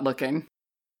when I'm not looking.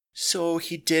 So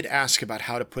he did ask about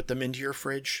how to put them into your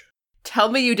fridge? Tell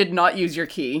me you did not use your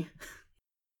key.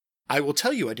 I will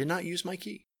tell you I did not use my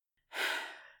key.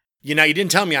 You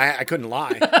didn't tell me I couldn't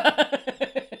lie.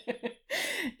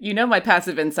 You know my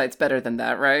passive insight's better than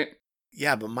that, right?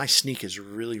 Yeah, but my sneak is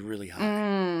really, really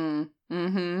high.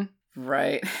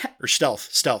 Right. Or stealth.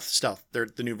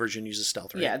 The new version uses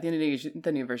stealth, right? Yeah,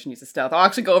 the new version uses stealth. I'll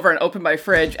actually go over and open my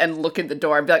fridge and look in the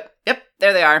door and be like, yep,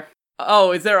 there they are.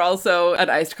 Oh, is there also an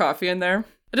iced coffee in there?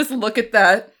 I just look at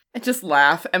that and just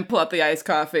laugh and pull out the iced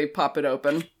coffee, pop it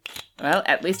open. Well,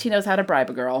 at least he knows how to bribe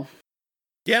a girl.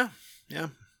 Yeah.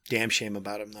 Damn shame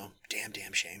about him, though.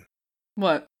 Damn shame.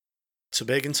 What? So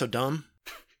big and so dumb?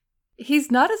 He's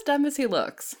not as dumb as he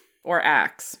looks. Or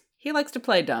acts. He likes to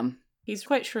play dumb. He's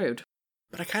quite shrewd.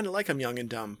 But I kind of like him young and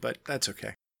dumb, but that's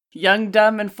okay. Young,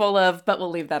 dumb, and full of, but we'll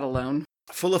leave that alone.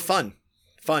 Full of fun.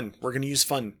 Fun. We're going to use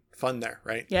fun there,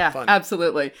 right? Yeah, fun.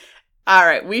 Absolutely. All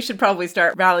right, we should probably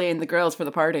start rallying the girls for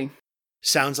the party.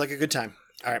 Sounds like a good time.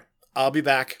 All right, I'll be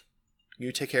back.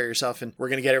 You take care of yourself, and we're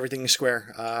going to get everything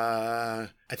square.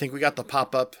 I think we got the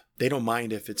pop-up. They don't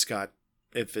mind if it's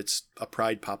a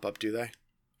pride pop-up, do they?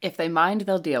 If they mind,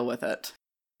 they'll deal with it.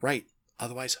 Right.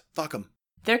 Otherwise, fuck them.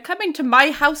 They're coming to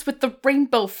my house with the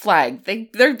rainbow flag. They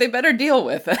better deal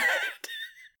with it.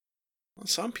 Well,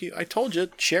 some people, I told you,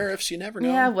 sheriffs, you never know.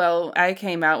 Yeah, well, I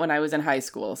came out when I was in high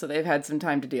school, so they've had some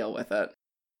time to deal with it.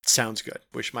 Sounds good.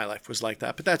 Wish my life was like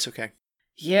that, but that's okay.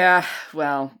 Yeah,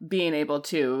 well, being able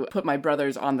to put my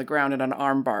brothers on the ground in an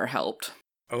armbar helped.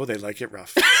 Oh, they like it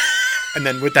rough. And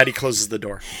then with that, he closes the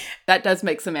door. That does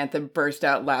make Samantha burst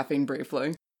out laughing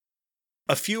briefly.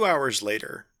 A few hours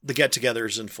later, the get-together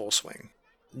is in full swing.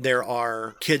 There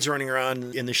are kids running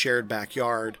around in the shared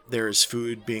backyard. There is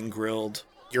food being grilled.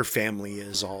 Your family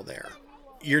is all there.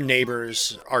 Your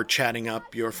neighbors are chatting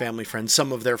up your family friends.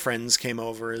 Some of their friends came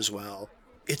over as well.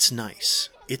 It's nice.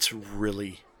 It's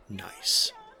really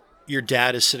nice. Your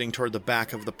dad is sitting toward the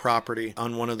back of the property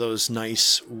on one of those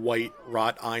nice white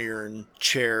wrought iron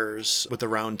chairs with a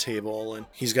round table, and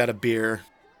he's got a beer.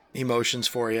 He motions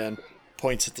for you and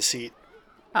points at the seat.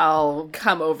 I'll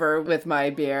come over with my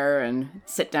beer and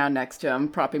sit down next to him,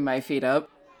 propping my feet up.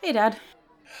 Hey, Dad.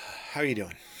 How are you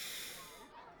doing?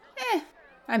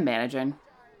 I'm managing.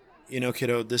 You know,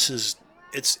 kiddo,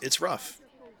 it's rough.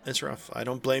 It's rough. I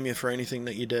don't blame you for anything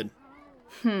that you did.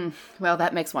 Well,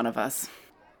 that makes one of us.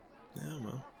 Yeah,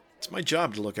 well, it's my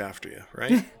job to look after you,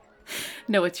 right?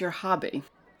 No, it's your hobby.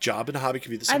 Job and a hobby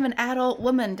can be the same. I'm an adult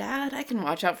woman, Dad. I can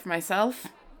watch out for myself.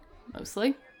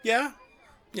 Mostly. Yeah,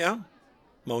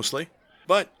 mostly.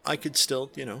 But I could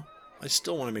still, I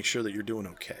still want to make sure that you're doing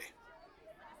okay.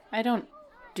 I don't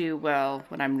do well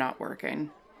when I'm not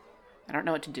working. I don't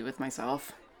know what to do with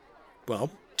myself.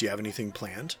 Well, do you have anything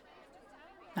planned?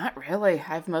 Not really.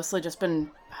 I've mostly just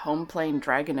been home playing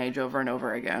Dragon Age over and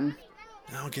over again.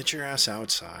 Now get your ass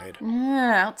outside.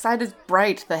 Yeah, outside is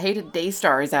bright. The hated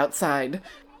Daystar is outside.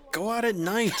 Go out at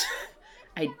night.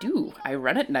 I do. I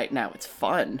run at night now. It's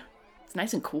fun. It's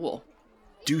nice and cool.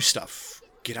 Do stuff.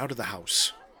 Get out of the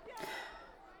house.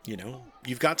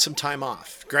 You've got some time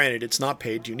off. Granted, it's not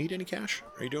paid. Do you need any cash?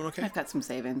 Are you doing okay? I've got some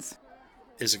savings.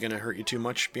 Is it going to hurt you too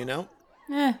much being out?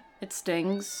 It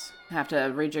stings. I have to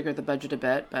rejigger the budget a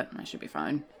bit, but I should be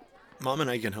fine. Mom and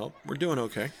I can help. We're doing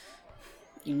okay.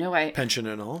 Pension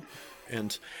and all.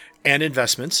 And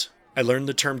investments. I learned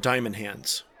the term diamond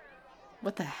hands.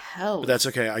 What the hell? But that's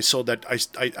okay. I sold that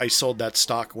I sold that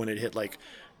stock when it hit like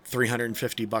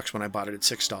 $350 when I bought it at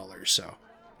 $6, so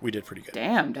we did pretty good.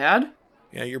 Damn, Dad.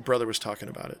 Yeah, your brother was talking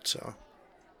about it, so.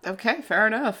 Okay, fair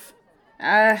enough.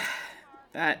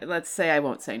 Let's say I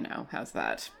won't say no. How's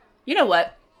that? You know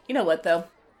what, though?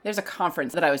 There's a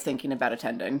conference that I was thinking about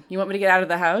attending. You want me to get out of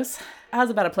the house? How's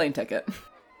about a plane ticket?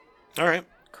 All right.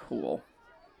 Cool.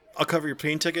 I'll cover your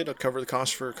plane ticket. I'll cover the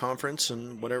cost for a conference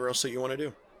and whatever else that you want to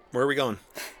do. Where are we going?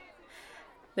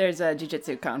 There's a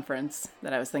jiu-jitsu conference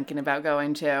that I was thinking about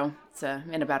going to. It's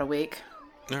in about a week.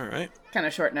 All right. Kind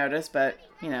of short notice, but,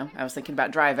 I was thinking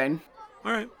about driving.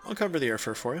 All right. I'll cover the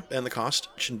airfare for you and the cost.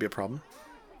 Shouldn't be a problem.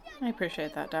 I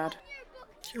appreciate that, Dad.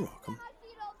 You're welcome.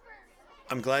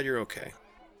 I'm glad you're okay.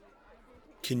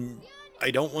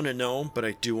 I don't want to know, but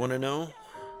I do want to know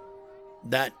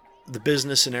that the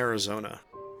business in Arizona.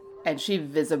 And she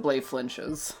visibly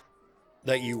flinches.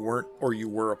 That you weren't or you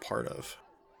were a part of.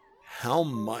 How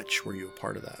much were you a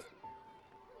part of that?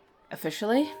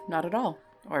 Officially, not at all.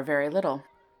 Or very little.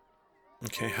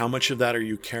 Okay, how much of that are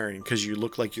you carrying? Because you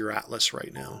look like you're Atlas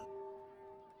right now.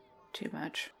 Too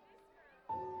much.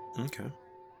 Okay.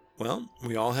 Well,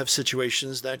 we all have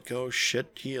situations that go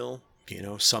shit heel.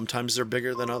 Sometimes they're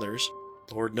bigger than others.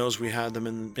 Lord knows we had them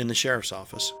in the sheriff's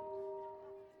office.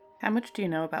 How much do you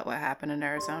know about what happened in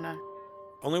Arizona?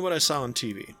 Only what I saw on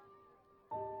TV.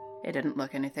 It didn't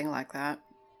look anything like that.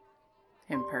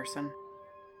 In person.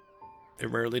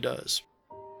 It rarely does.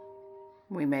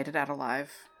 We made it out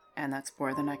alive, and that's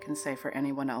more than I can say for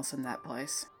anyone else in that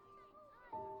place.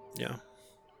 Yeah.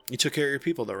 You took care of your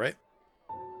people, though, right?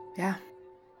 Yeah.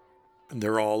 And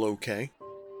they're all okay?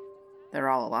 They're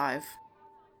all alive.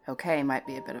 Okay might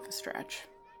be a bit of a stretch.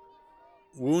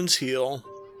 Wounds heal.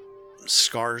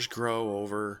 Scars grow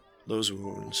over those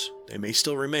wounds. They may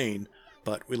still remain,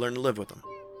 but we learn to live with them.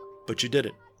 But you did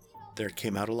it. There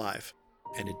came out alive.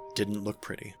 And it didn't look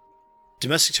pretty.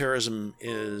 Domestic terrorism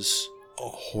is a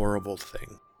horrible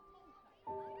thing.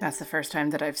 That's the first time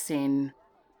that I've seen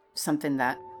something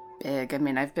that big. I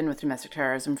mean, I've been with domestic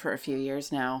terrorism for a few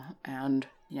years now, and,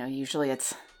 usually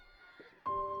it's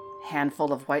a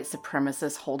handful of white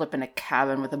supremacists holed up in a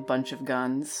cabin with a bunch of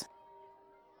guns.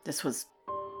 This was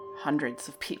hundreds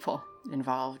of people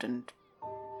involved, and...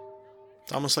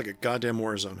 It's almost like a goddamn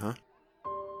war zone, huh?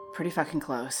 pretty fucking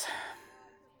close.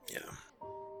 Yeah.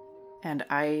 And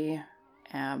I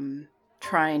am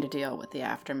trying to deal with the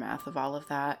aftermath of all of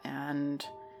that, and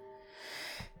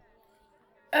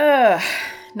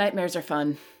nightmares are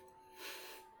fun.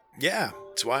 Yeah,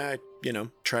 it's why I,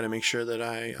 try to make sure that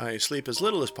I sleep as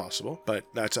little as possible. But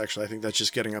that's actually, I think that's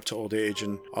just getting up to old age,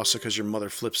 and also because your mother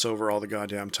flips over all the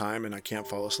goddamn time and I can't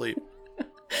fall asleep.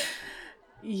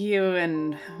 You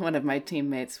and one of my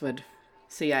teammates would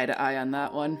see eye to eye on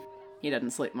that one. He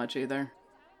doesn't sleep much either.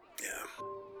 Yeah.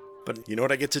 But you know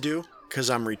what I get to do? Because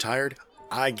I'm retired,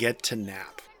 I get to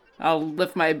nap. I'll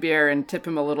lift my beer and tip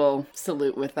him a little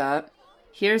salute with that.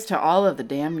 Here's to all of the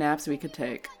damn naps we could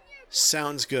take.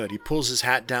 Sounds good. He pulls his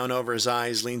hat down over his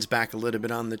eyes, leans back a little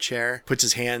bit on the chair, puts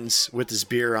his hands with his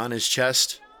beer on his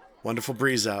chest. Wonderful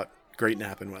breeze out. Great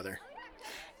napping weather.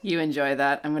 You enjoy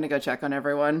that. I'm going to go check on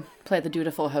everyone. Play the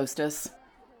dutiful hostess.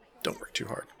 Don't work too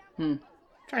hard.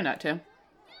 Try not to.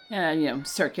 And,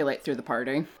 circulate through the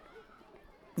party.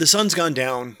 The sun's gone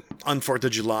down on 4th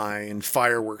of July and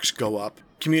fireworks go up.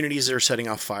 Communities are setting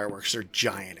off fireworks. They're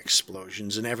giant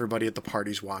explosions and everybody at the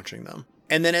party's watching them.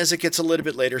 And then as it gets a little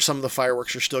bit later, some of the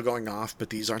fireworks are still going off,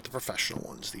 but these aren't the professional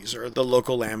ones. These are the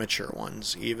local amateur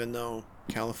ones. Even though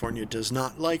California does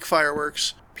not like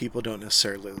fireworks, people don't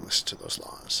necessarily listen to those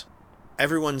laws.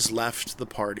 Everyone's left the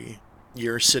party.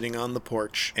 You're sitting on the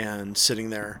porch and sitting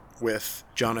there with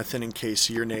Jonathan and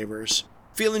Casey, your neighbors.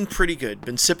 Feeling pretty good.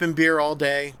 Been sipping beer all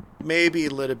day. Maybe a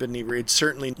little bit inebriated.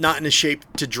 Certainly not in a shape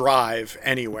to drive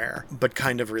anywhere, but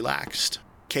kind of relaxed.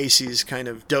 Casey's kind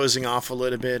of dozing off a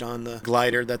little bit on the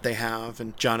glider that they have,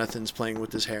 and Jonathan's playing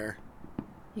with his hair.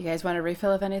 You guys want a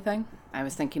refill of anything? I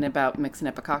was thinking about mixing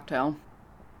up a cocktail.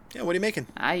 Yeah, what are you making?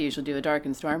 I usually do a dark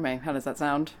and stormy. How does that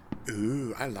sound?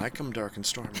 Ooh, I like them dark and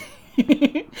stormy.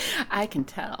 I can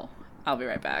tell. I'll be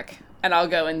right back. And I'll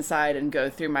go inside and go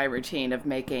through my routine of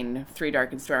making 3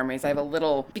 dark and stormies. I have a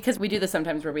little, because we do this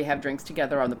sometimes where we have drinks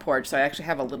together on the porch, so I actually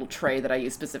have a little tray that I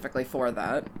use specifically for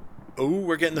that. Ooh,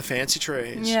 we're getting the fancy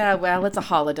trays. Yeah, well, it's a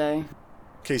holiday.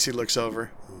 Casey looks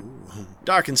over. Ooh,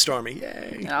 dark and stormy,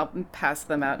 yay. And I'll pass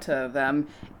them out to them.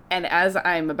 And as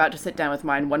I'm about to sit down with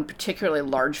mine, one particularly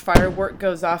large firework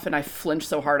goes off, and I flinch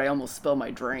so hard I almost spill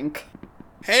my drink.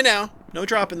 Hey now, no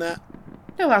dropping that.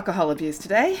 No alcohol abuse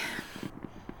today.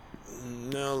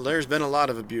 No, there's been a lot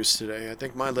of abuse today. I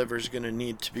think my liver's going to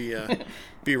need to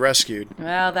be rescued.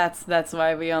 Well, that's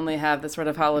why we only have this sort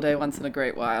of holiday once in a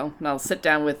great while. And I'll sit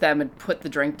down with them and put the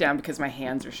drink down because my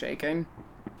hands are shaking.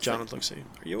 Jonathan looks at you.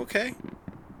 Are you okay?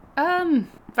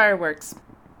 Fireworks.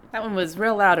 That one was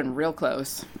real loud and real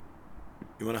close.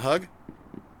 You want a hug?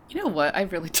 You know what? I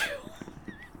really do.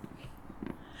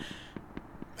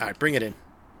 All right, bring it in.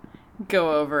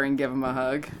 Go over and give him a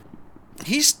hug.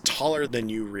 He's taller than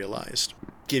you realized.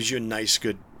 Gives you a nice,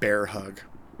 good bear hug.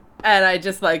 And I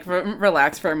just,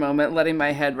 relax for a moment, letting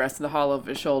my head rest in the hollow of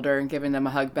his shoulder and giving them a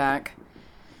hug back.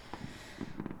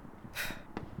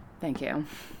 Thank you.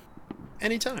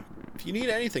 Anytime. If you need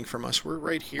anything from us, we're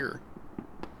right here.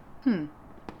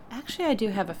 Actually, I do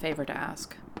have a favor to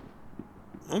ask.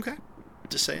 Okay.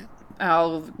 Just say it.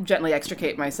 I'll gently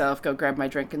extricate myself, go grab my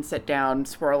drink and sit down,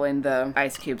 swirling the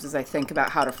ice cubes as I think about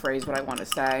how to phrase what I want to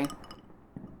say.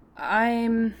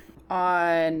 I'm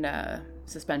on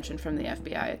suspension from the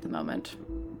FBI at the moment.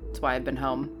 That's why I've been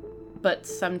home. But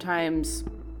sometimes,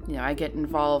 I get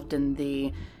involved in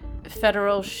the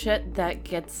federal shit that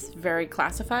gets very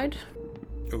classified.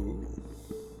 Ooh.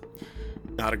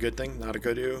 Not a good thing? Not a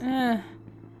good ooh?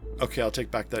 Okay, I'll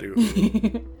take back that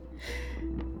ooh.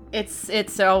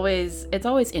 It's always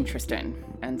interesting.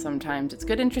 And sometimes it's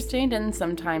good interesting, and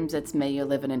sometimes it's may you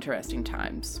live in interesting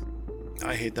times.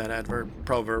 I hate that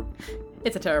proverb.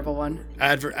 It's a terrible one.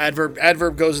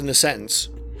 Adverb goes in the sentence.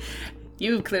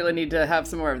 You clearly need to have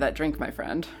some more of that drink, my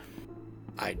friend.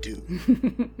 I do.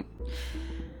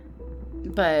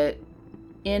 But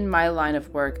in my line of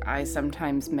work, I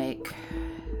sometimes make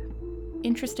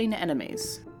interesting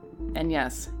enemies. And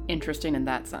yes, interesting in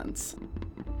that sense.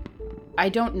 I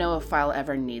don't know if I'll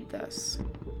ever need this,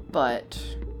 but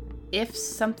if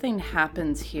something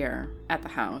happens here at the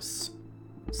house,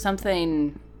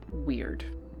 something weird,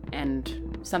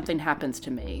 and something happens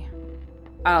to me,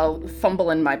 I'll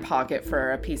fumble in my pocket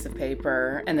for a piece of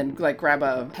paper and then grab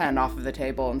a pen off of the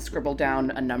table and scribble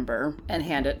down a number and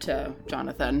hand it to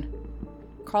Jonathan.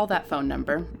 Call that phone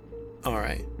number. All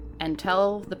right. And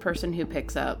tell the person who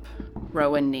picks up,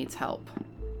 Rowan needs help.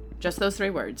 Just those 3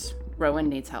 words. Rowan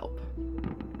needs help.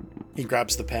 He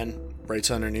grabs the pen, writes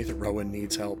underneath it, Rowan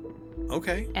needs help.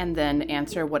 Okay. And then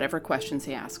answer whatever questions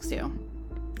he asks you.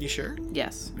 You sure?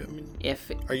 Yes. I mean,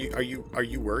 If are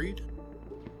you worried?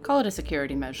 call it a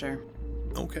security measure.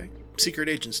 Okay. Secret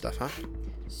agent stuff, huh?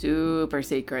 Super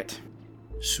secret.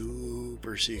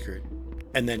 Super secret.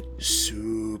 And then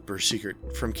super secret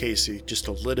from Casey, just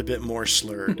a little bit more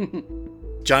slurred.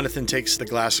 Jonathan takes the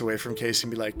glass away from Casey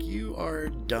and be like, you are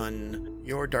done.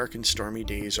 Your dark and stormy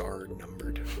days are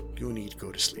numbered. You need to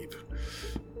go to sleep.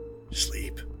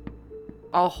 Sleep.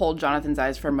 I'll hold Jonathan's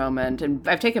eyes for a moment, and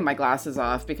I've taken my glasses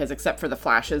off because except for the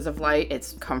flashes of light,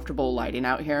 it's comfortable lighting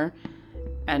out here.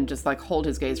 And just like hold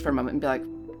his gaze for a moment and be like,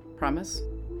 promise?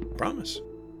 Promise.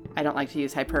 I don't like to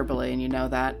use hyperbole, and you know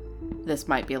that. This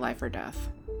might be life or death.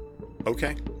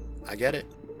 Okay, I get it.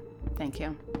 Thank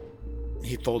you.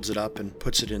 He folds it up and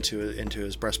puts it into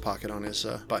his breast pocket on his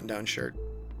button-down shirt.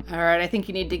 All right, I think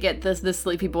you need to get this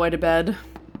sleepy boy to bed.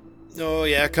 Oh,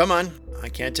 yeah, come on. I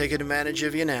can't take advantage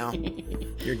of you now.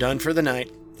 You're done for the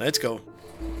night. Let's go.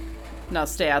 And I'll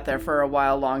stay out there for a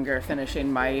while longer,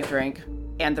 finishing my drink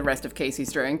and the rest of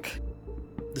Casey's drink.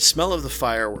 The smell of the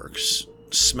fireworks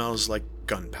smells like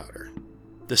gunpowder.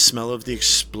 The smell of the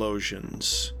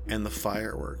explosions and the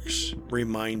fireworks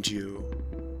remind you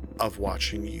of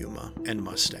watching Yuma and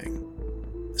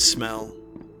Mustang. Smell,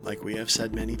 like we have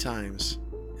said many times,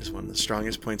 is one of the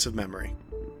strongest points of memory.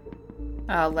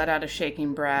 I'll let out a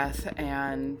shaking breath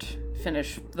and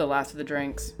finish the last of the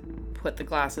drinks, put the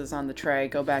glasses on the tray,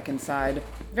 go back inside,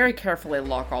 very carefully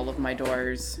lock all of my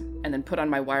doors, and then put on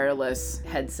my wireless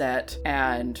headset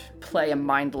and play a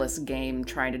mindless game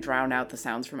trying to drown out the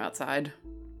sounds from outside.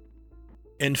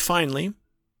 And finally,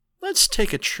 let's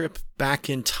take a trip back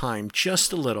in time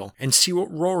just a little and see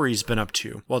what Rory's been up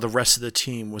to while the rest of the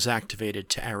team was activated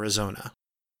to Arizona.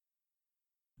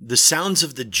 The sounds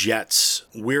of the jets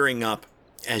whirring up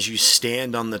as you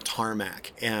stand on the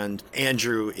tarmac and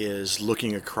Andrew is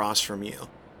looking across from you.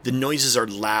 The noises are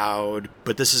loud,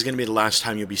 but this is going to be the last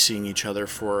time you'll be seeing each other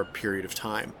for a period of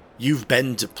time. You've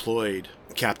been deployed,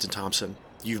 Captain Thompson.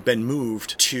 You've been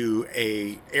moved to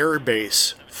a air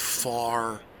base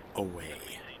far away.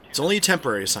 It's only a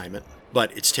temporary assignment,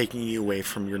 but it's taking you away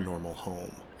from your normal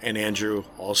home. And Andrew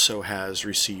also has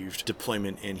received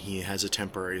deployment, and he has a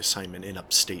temporary assignment in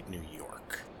upstate New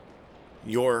York.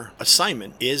 Your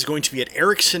assignment is going to be at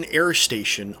Erickson Air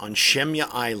Station on Shemya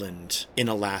Island in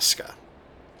Alaska.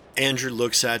 Andrew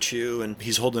looks at you, and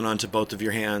he's holding on to both of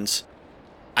your hands.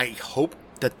 I hope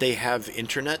that they have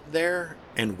internet there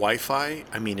and Wi-Fi.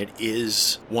 I mean, it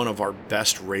is one of our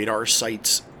best radar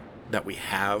sites that we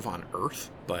have on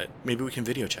Earth, but maybe we can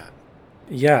video chat.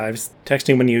 Yeah, I was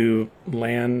texting when you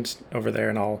land over there,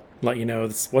 and I'll let you know.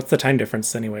 What's the time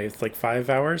difference anyway? It's like 5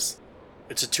 hours?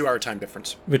 It's a 2-hour time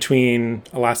difference. Between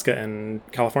Alaska and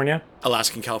California?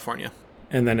 Alaska and California.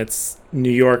 And then it's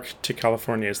New York to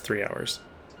California is 3 hours?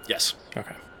 Yes.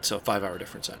 Okay. So 5-hour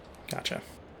difference then. Gotcha.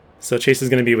 So Chase is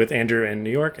going to be with Andrew in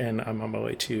New York, and I'm on my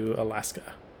way to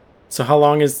Alaska. So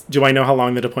do I know how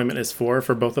long the deployment is for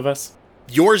both of us?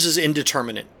 Yours is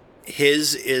indeterminate.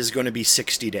 His is going to be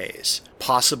 60 days,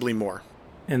 possibly more.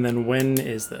 And then when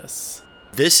is this?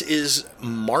 This is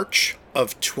March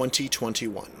of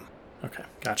 2021. Okay,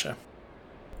 gotcha.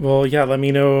 Well, yeah, let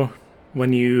me know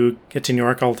when you get to New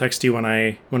York. I'll text you when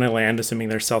I land, assuming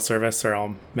there's cell service, or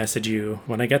I'll message you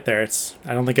when I get there.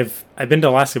 I don't think I've been to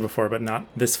Alaska before, but not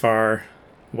this far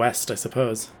west, I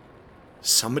suppose.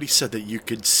 Somebody said that you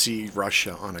could see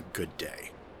Russia on a good day.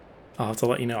 I'll have to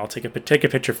let you know. I'll take a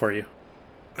picture for you.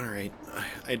 All right.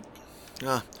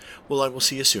 Well, I will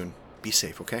see you soon. Be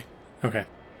safe, okay? Okay.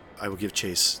 I will give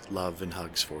Chase love and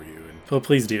hugs for you. Well,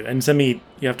 please do. And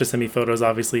you have to send me photos,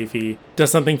 obviously, if he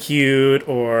does something cute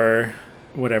or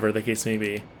whatever the case may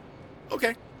be.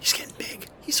 Okay. He's getting big.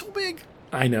 He's so big.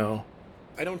 I know.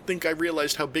 I don't think I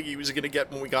realized how big he was going to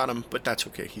get when we got him, but that's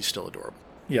okay. He's still adorable.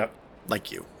 Yep.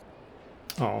 Like you.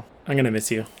 Oh, I'm going to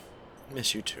miss you.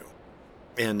 Miss you too.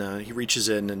 And he reaches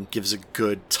in and gives a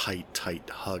good, tight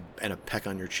hug and a peck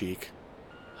on your cheek.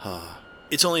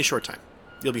 It's only a short time.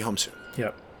 You'll be home soon.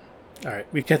 Yep. All right.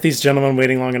 We've kept these gentlemen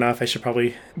waiting long enough. I should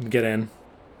probably get in.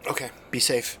 Okay. Be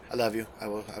safe. I love you. I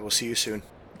will see you soon.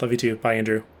 Love you too. Bye,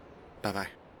 Andrew. Bye-bye.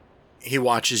 He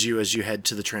watches you as you head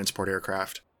to the transport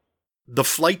aircraft. The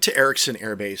flight to Erickson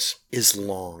Air Base is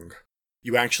long.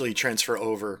 You actually transfer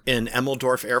over in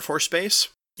Emmeldorf Air Force Base.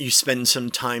 You spend some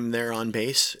time there on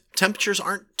base. Temperatures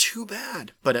aren't too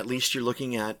bad, but at least you're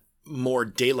looking at more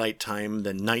daylight time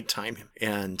than nighttime.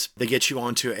 And they get you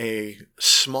onto a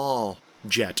small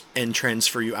jet and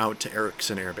transfer you out to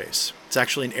Erickson Air Base. It's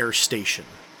actually an air station.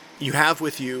 You have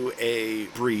with you a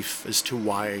brief as to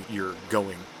why you're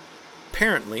going.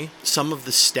 Apparently, some of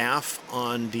the staff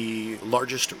on the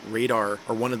largest radar,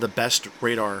 or one of the best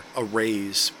radar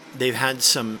arrays, they've had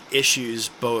some issues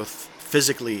both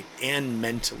physically and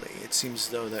mentally. It seems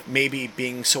though that maybe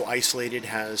being so isolated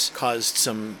has caused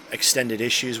some extended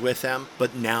issues with them,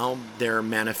 but now they're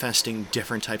manifesting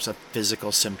different types of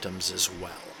physical symptoms as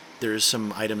well. There's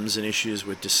some items and issues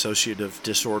with dissociative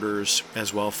disorders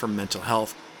as well for mental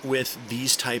health. With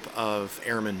these type of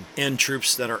airmen and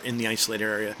troops that are in the isolated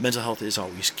area, mental health is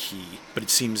always key, but it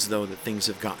seems though that things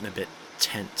have gotten a bit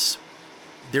tense.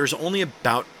 There's only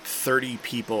about 30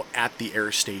 people at the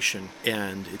air station,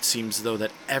 and it seems though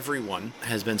that everyone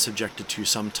has been subjected to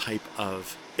some type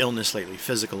of illness lately,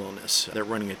 physical illness. They're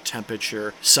running a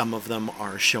temperature. Some of them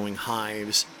are showing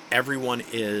hives. Everyone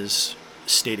is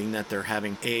stating that they're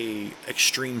having a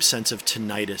extreme sense of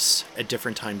tinnitus at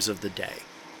different times of the day.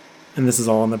 And this is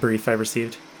all in the brief I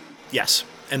received? Yes.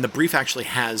 And the brief actually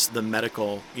has the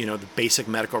medical, the basic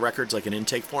medical records, like an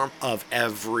intake form, of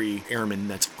every airman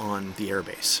that's on the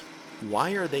airbase.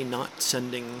 Why are they not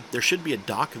sending... There should be a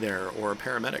doc there, or a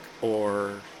paramedic,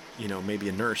 or, maybe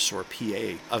a nurse or a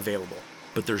PA available.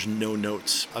 But there's no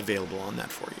notes available on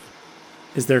that for you.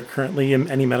 Is there currently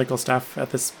any medical staff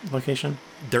at this location?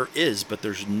 There is, but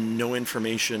there's no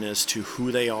information as to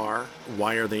who they are,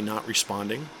 why are they not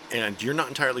responding, and you're not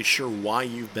entirely sure why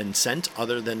you've been sent,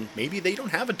 other than maybe they don't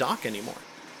have a doc anymore.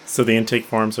 So the intake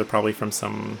forms are probably from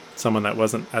someone that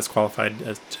wasn't as qualified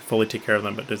as to fully take care of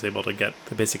them, but is able to get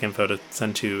the basic info to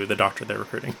send to the doctor they're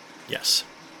recruiting? Yes.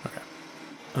 Okay.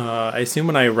 I assume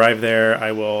when I arrive there,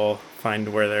 I will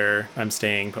find where I'm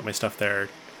staying, put my stuff there,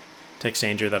 text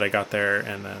Danger that I got there,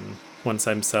 and then once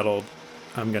I'm settled,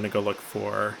 I'm going to go look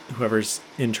for whoever's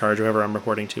in charge, whoever I'm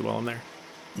reporting to while I'm there.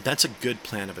 That's a good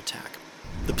plan of attack.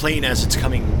 The plane, as it's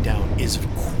coming down, is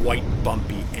quite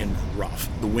bumpy and rough.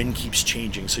 The wind keeps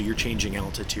changing, so you're changing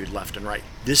altitude left and right.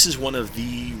 This is one of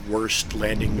the worst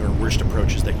landing or worst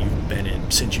approaches that you've been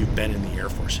in since you've been in the Air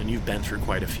Force, and you've been through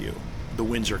quite a few. The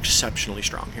winds are exceptionally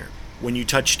strong here. When you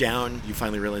touch down, you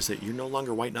finally realize that you're no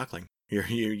longer white-knuckling.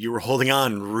 You were holding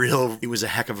on it was a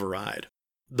heck of a ride.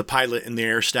 The pilot and the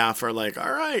air staff are like,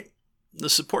 all right, the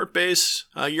support base,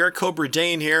 you're at Cobra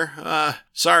Dane here.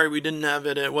 Sorry, we didn't have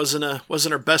it. It wasn't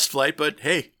our best flight, but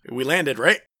hey, we landed,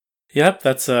 right? Yep,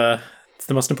 it's the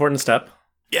most important step.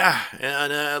 Yeah,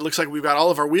 and it looks like we've got all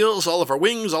of our wheels, all of our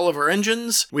wings, all of our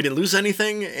engines. We didn't lose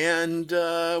anything, and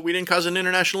we didn't cause an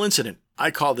international incident. I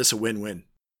call this a win-win.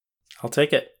 I'll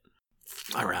take it.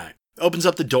 All right. Opens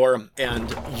up the door, and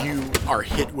you are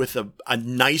hit with a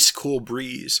nice, cool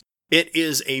breeze. It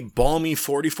is a balmy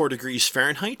 44 degrees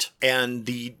Fahrenheit, and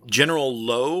the general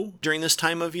low during this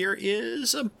time of year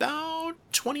is about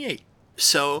 28.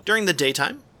 So during the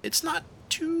daytime, it's not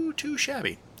too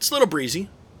shabby. It's a little breezy.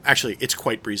 Actually, it's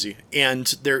quite breezy. And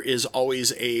there is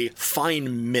always a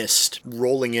fine mist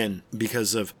rolling in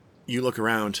because of, you look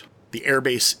around, the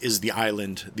airbase is the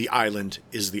island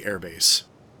is the airbase.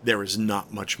 There is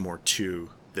not much more to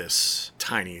this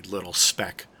tiny little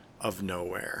speck of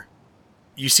nowhere.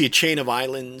 You see a chain of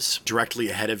islands directly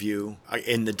ahead of you,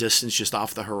 in the distance, just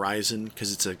off the horizon,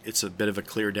 because it's a bit of a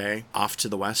clear day, off to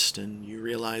the west, and you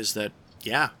realize that,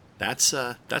 yeah, that's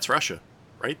Russia,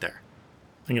 right there.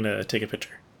 I'm gonna take a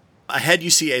picture. Ahead, you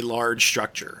see a large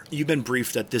structure. You've been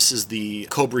briefed that this is the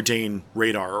Cobra Dane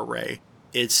radar array.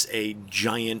 It's a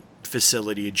giant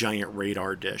facility, a giant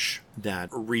radar dish that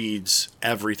reads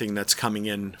everything that's coming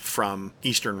in from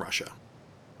Eastern Russia.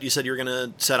 You said you were going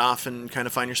to set off and kind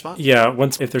of find your spot? Yeah,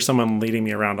 if there's someone leading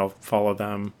me around, I'll follow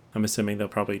them. I'm assuming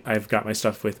I've got my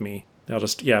stuff with me.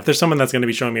 If there's someone that's going to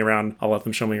be showing me around, I'll let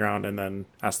them show me around and then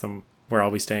ask them where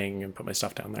I'll be staying and put my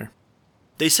stuff down there.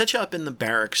 They set you up in the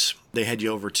barracks. They head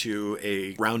you over to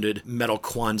a rounded metal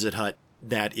Quonset hut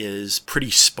that is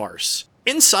pretty sparse.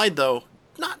 Inside, though,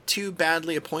 not too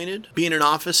badly appointed. Being an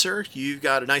officer, you've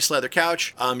got a nice leather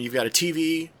couch, you've got a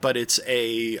TV, but it's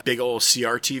a big old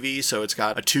CRTV, so it's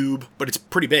got a tube, but it's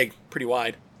pretty big, pretty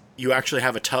wide. You actually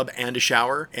have a tub and a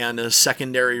shower and a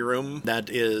secondary room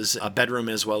that is a bedroom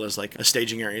as well as like a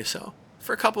staging area. So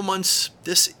for a couple months,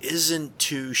 this isn't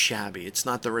too shabby. It's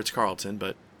not the Ritz-Carlton,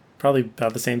 but... Probably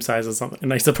about the same size as a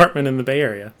nice apartment in the Bay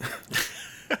Area.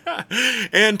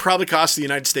 And probably costs the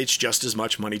United States just as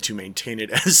much money to maintain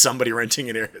it as somebody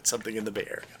renting something in the Bay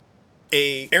Area.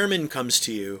 A airman comes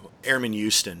to you, Airman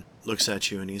Houston, looks at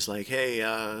you and he's like, hey,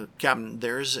 Captain,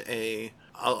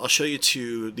 I'll show you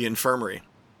to the infirmary.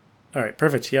 All right,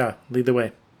 perfect. Yeah, lead the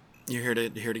way. You're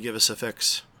here to give us a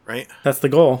fix, right? That's the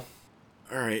goal.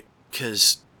 All right,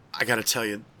 because I got to tell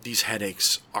you, these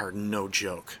headaches are no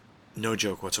joke. No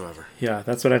joke whatsoever. Yeah,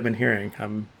 that's what I've been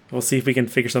hearing. We'll see if we can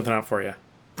figure something out for you.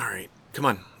 All right, come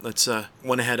on. Let's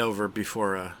want to head over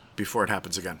before it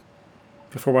happens again.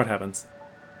 Before what happens?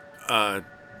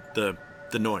 The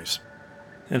noise.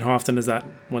 And how often is that?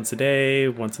 Once a day?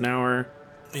 Once an hour?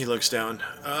 He looks down.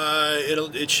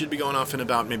 It should be going off in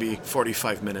about maybe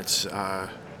 45 minutes.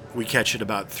 We catch it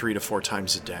about 3 to 4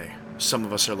 times a day. Some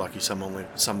of us are lucky. Some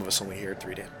of us only hear it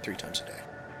 3 times a day.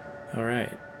 All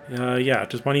right. Yeah.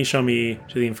 Just why don't you show me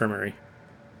to the infirmary?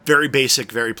 Very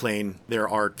basic, very plain. There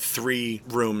are 3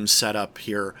 rooms set up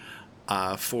here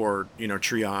for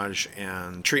triage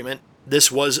and treatment.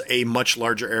 This was a much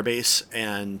larger airbase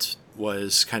and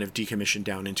was kind of decommissioned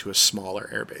down into a smaller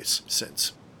airbase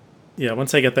since. Yeah,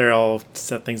 once I get there, I'll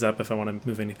set things up if I want to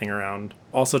move anything around.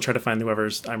 Also try to find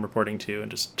whoever's I'm reporting to and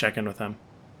just check in with them.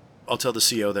 I'll tell the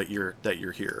CO that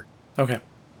you're here. Okay.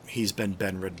 He's been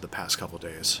bedridden the past couple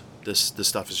days. This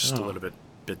stuff is just a little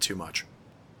bit too much.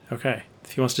 Okay.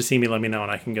 If he wants to see me, let me know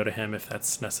and I can go to him if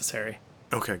that's necessary.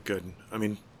 Okay, good. I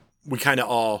mean, we kind of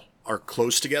all are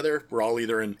close together. We're all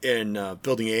either in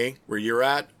Building A, where you're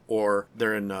at, or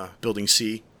they're in Building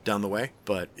C down the way.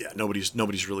 But yeah,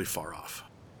 nobody's really far off.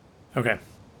 Okay.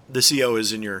 The CO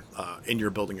is in your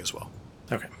building as well.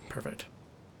 Okay, perfect.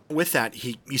 With that,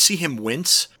 you see him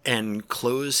wince and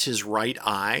close his right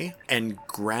eye and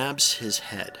grabs his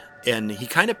head. And he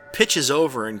kind of pitches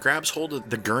over and grabs hold of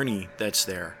the gurney that's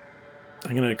there.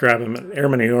 I'm gonna grab him.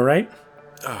 Airman, are you all right?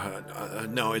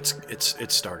 No, it's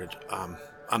started.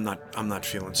 I'm not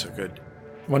feeling so good.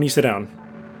 Why don't you sit down?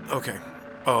 Okay.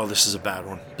 Oh, this is a bad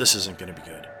one. This isn't going to be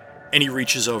good. And he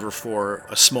reaches over for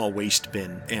a small waste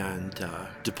bin and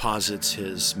deposits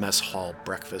his mess hall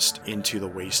breakfast into the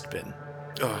waste bin.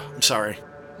 Oh, I'm sorry.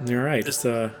 You're right. It's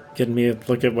getting me a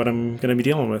look at what I'm going to be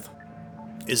dealing with.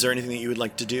 Is there anything that you would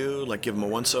like to do? Like give him a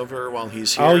once-over while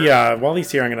he's here? Oh, yeah. While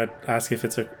he's here, I'm going to ask if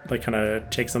it's kind of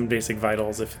check some basic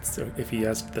vitals if he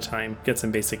has the time, get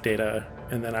some basic data.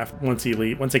 And then once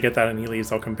I get that and he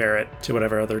leaves, I'll compare it to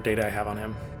whatever other data I have on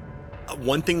him.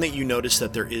 One thing that you notice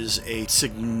that there is a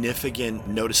significant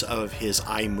notice of his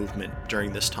eye movement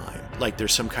during this time. Like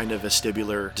there's some kind of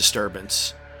vestibular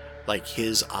disturbance. Like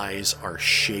his eyes are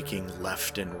shaking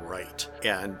left and right.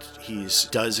 And he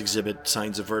does exhibit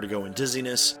signs of vertigo and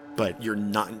dizziness, but you're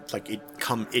not, like it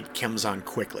comes on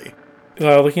quickly.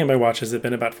 Looking at my watch, has it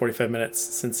been about 45 minutes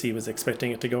since he was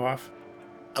expecting it to go off?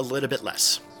 A little bit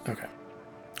less. Okay.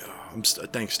 Oh,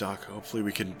 thanks, Doc. Hopefully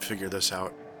we can figure this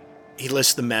out. He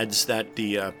lists the meds that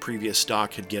the previous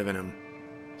doc had given him.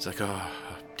 He's like, oh,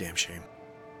 damn shame.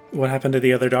 What happened to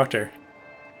the other doctor?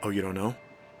 Oh, you don't know?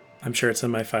 I'm sure it's in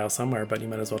my file somewhere, but you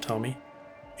might as well tell me.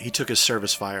 He took his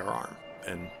service firearm,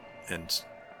 and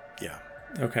yeah.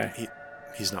 Okay.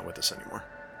 He's not with us anymore.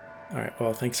 All right,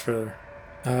 well, thanks for...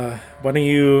 why don't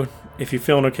you, if you're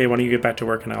feeling okay, why don't you get back to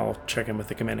work and I'll check in with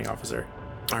the commanding officer.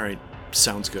 All right,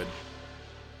 sounds good.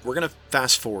 We're going to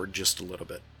fast forward just a little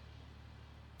bit.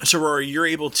 So, Rory, you're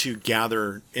able to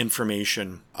gather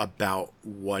information about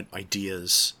what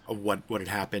ideas of what had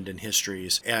happened in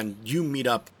histories, and you meet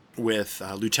up with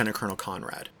Lieutenant Colonel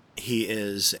Conrad. He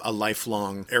is a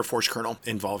lifelong Air Force colonel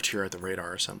involved here at the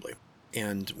radar assembly.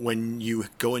 And when you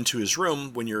go into his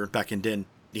room, when you're beckoned in,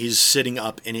 he's sitting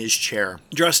up in his chair,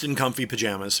 dressed in comfy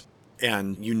pajamas,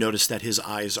 and you notice that his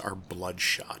eyes are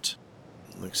bloodshot.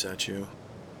 Looks at you.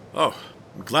 Oh,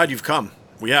 I'm glad you've come.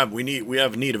 We have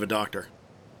need of a doctor.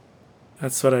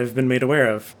 That's what I've been made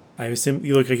aware of. I assume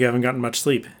you look like you haven't gotten much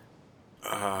sleep.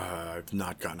 I've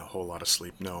not gotten a whole lot of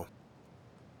sleep, no.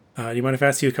 Do you mind if I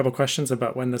ask you a couple questions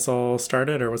about when this all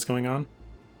started or what's going on?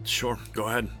 Sure, go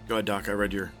ahead. Go ahead, Doc. I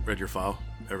read your file.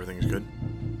 Everything's good.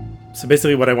 So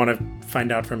basically what I want to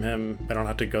find out from him, I don't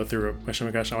have to go through question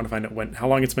by question. I want to find out how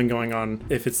long it's been going on,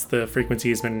 if it's the frequency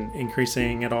has been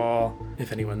increasing at all,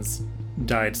 if anyone's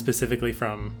died specifically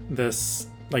from this,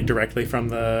 like directly from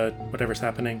the whatever's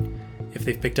happening, if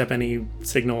they've picked up any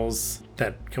signals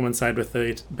that coincide with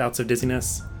the bouts of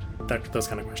dizziness, those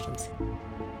kind of questions.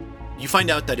 You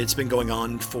find out that it's been going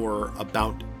on for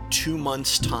about 2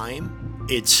 months' time.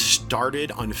 It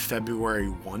started on February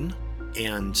 1,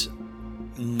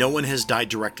 and no one has died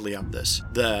directly of this.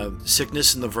 The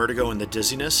sickness and the vertigo and the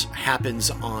dizziness happens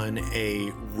on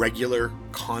a regular,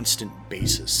 constant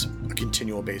basis, a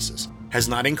continual basis. Has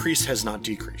not increased, has not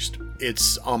decreased.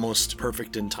 It's almost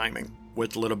perfect in timing,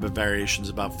 with a little bit of variations,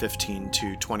 about 15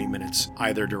 to 20 minutes,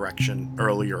 either direction,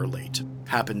 early or late.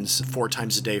 Happens 4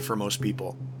 times a day for most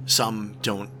people. Some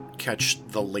don't catch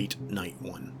the late night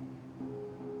one.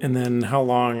 And then how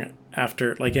long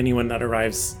after, like anyone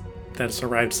that's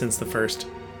arrived since the first,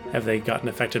 have they gotten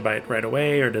affected by it right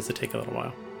away, or does it take a little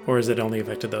while? Or is it only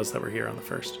affected those that were here on the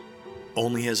first?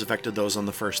 Only has affected those on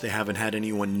the first. They haven't had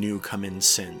anyone new come in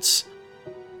since.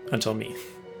 Until me.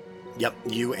 Yep,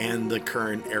 you and the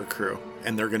current air crew.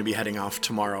 And they're going to be heading off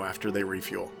tomorrow after they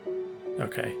refuel.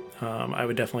 Okay. I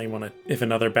would definitely want to, if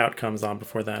another bout comes on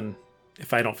before then,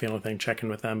 if I don't feel anything, check in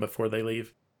with them before they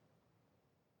leave.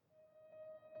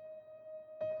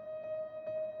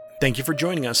 Thank you for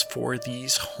joining us for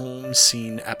these home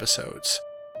scene episodes.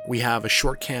 We have a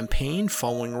short campaign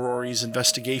following Rory's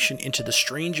investigation into the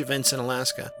strange events in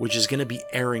Alaska, which is going to be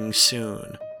airing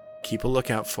soon. Keep a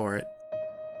lookout for it.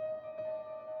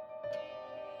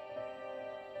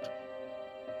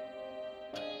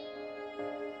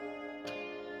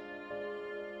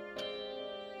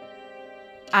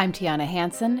 I'm Tiana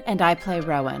Hansen, and I play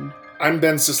Rowan. I'm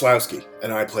Ben Sislowski,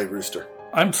 and I play Rooster.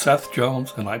 I'm Seth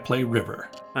Jones, and I play River.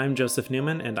 I'm Joseph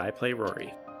Newman, and I play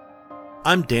Rory.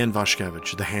 I'm Dan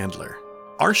Vashkevich, the Handler.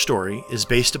 Our story is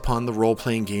based upon the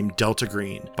role-playing game Delta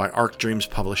Green by Arc Dreams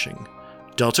Publishing.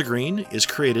 Delta Green is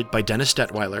created by Dennis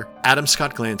Detweiler, Adam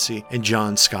Scott Glancy, and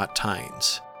John Scott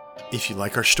Tynes. If you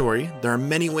like our story, there are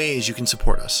many ways you can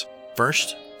support us.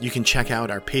 First, you can check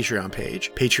out our Patreon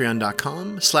page,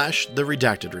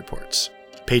 patreon.com/theredactedreports.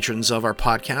 Patrons of our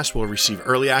podcast will receive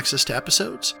early access to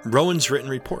episodes, Rowan's written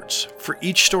reports for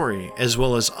each story, as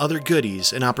well as other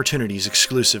goodies and opportunities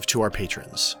exclusive to our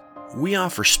patrons. We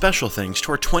offer special thanks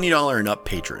to our $20 and up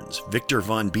patrons, Victor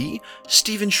Von B.,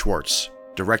 Stephen Schwartz,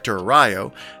 Director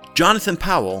Arayo, Jonathan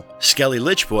Powell, Skelly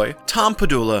Lichboy, Tom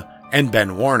Padula, and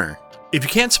Ben Warner. If you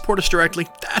can't support us directly,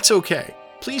 that's okay.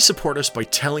 Please support us by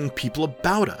telling people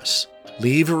about us.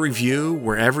 Leave a review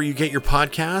wherever you get your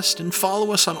podcast and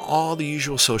follow us on all the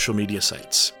usual social media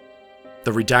sites. The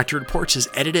Redacted Reports is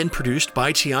edited and produced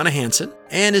by Tiana Hansen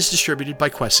and is distributed by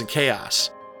Quest and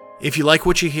Chaos. If you like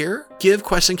what you hear, give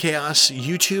Quest and Chaos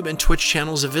YouTube and Twitch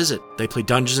channels a visit. They play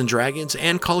Dungeons & Dragons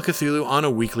and Call of Cthulhu on a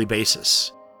weekly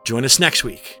basis. Join us next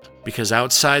week, because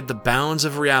outside the bounds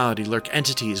of reality lurk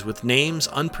entities with names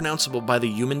unpronounceable by the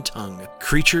human tongue,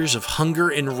 creatures of hunger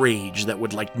and rage that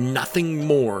would like nothing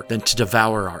more than to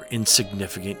devour our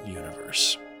insignificant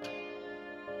universe.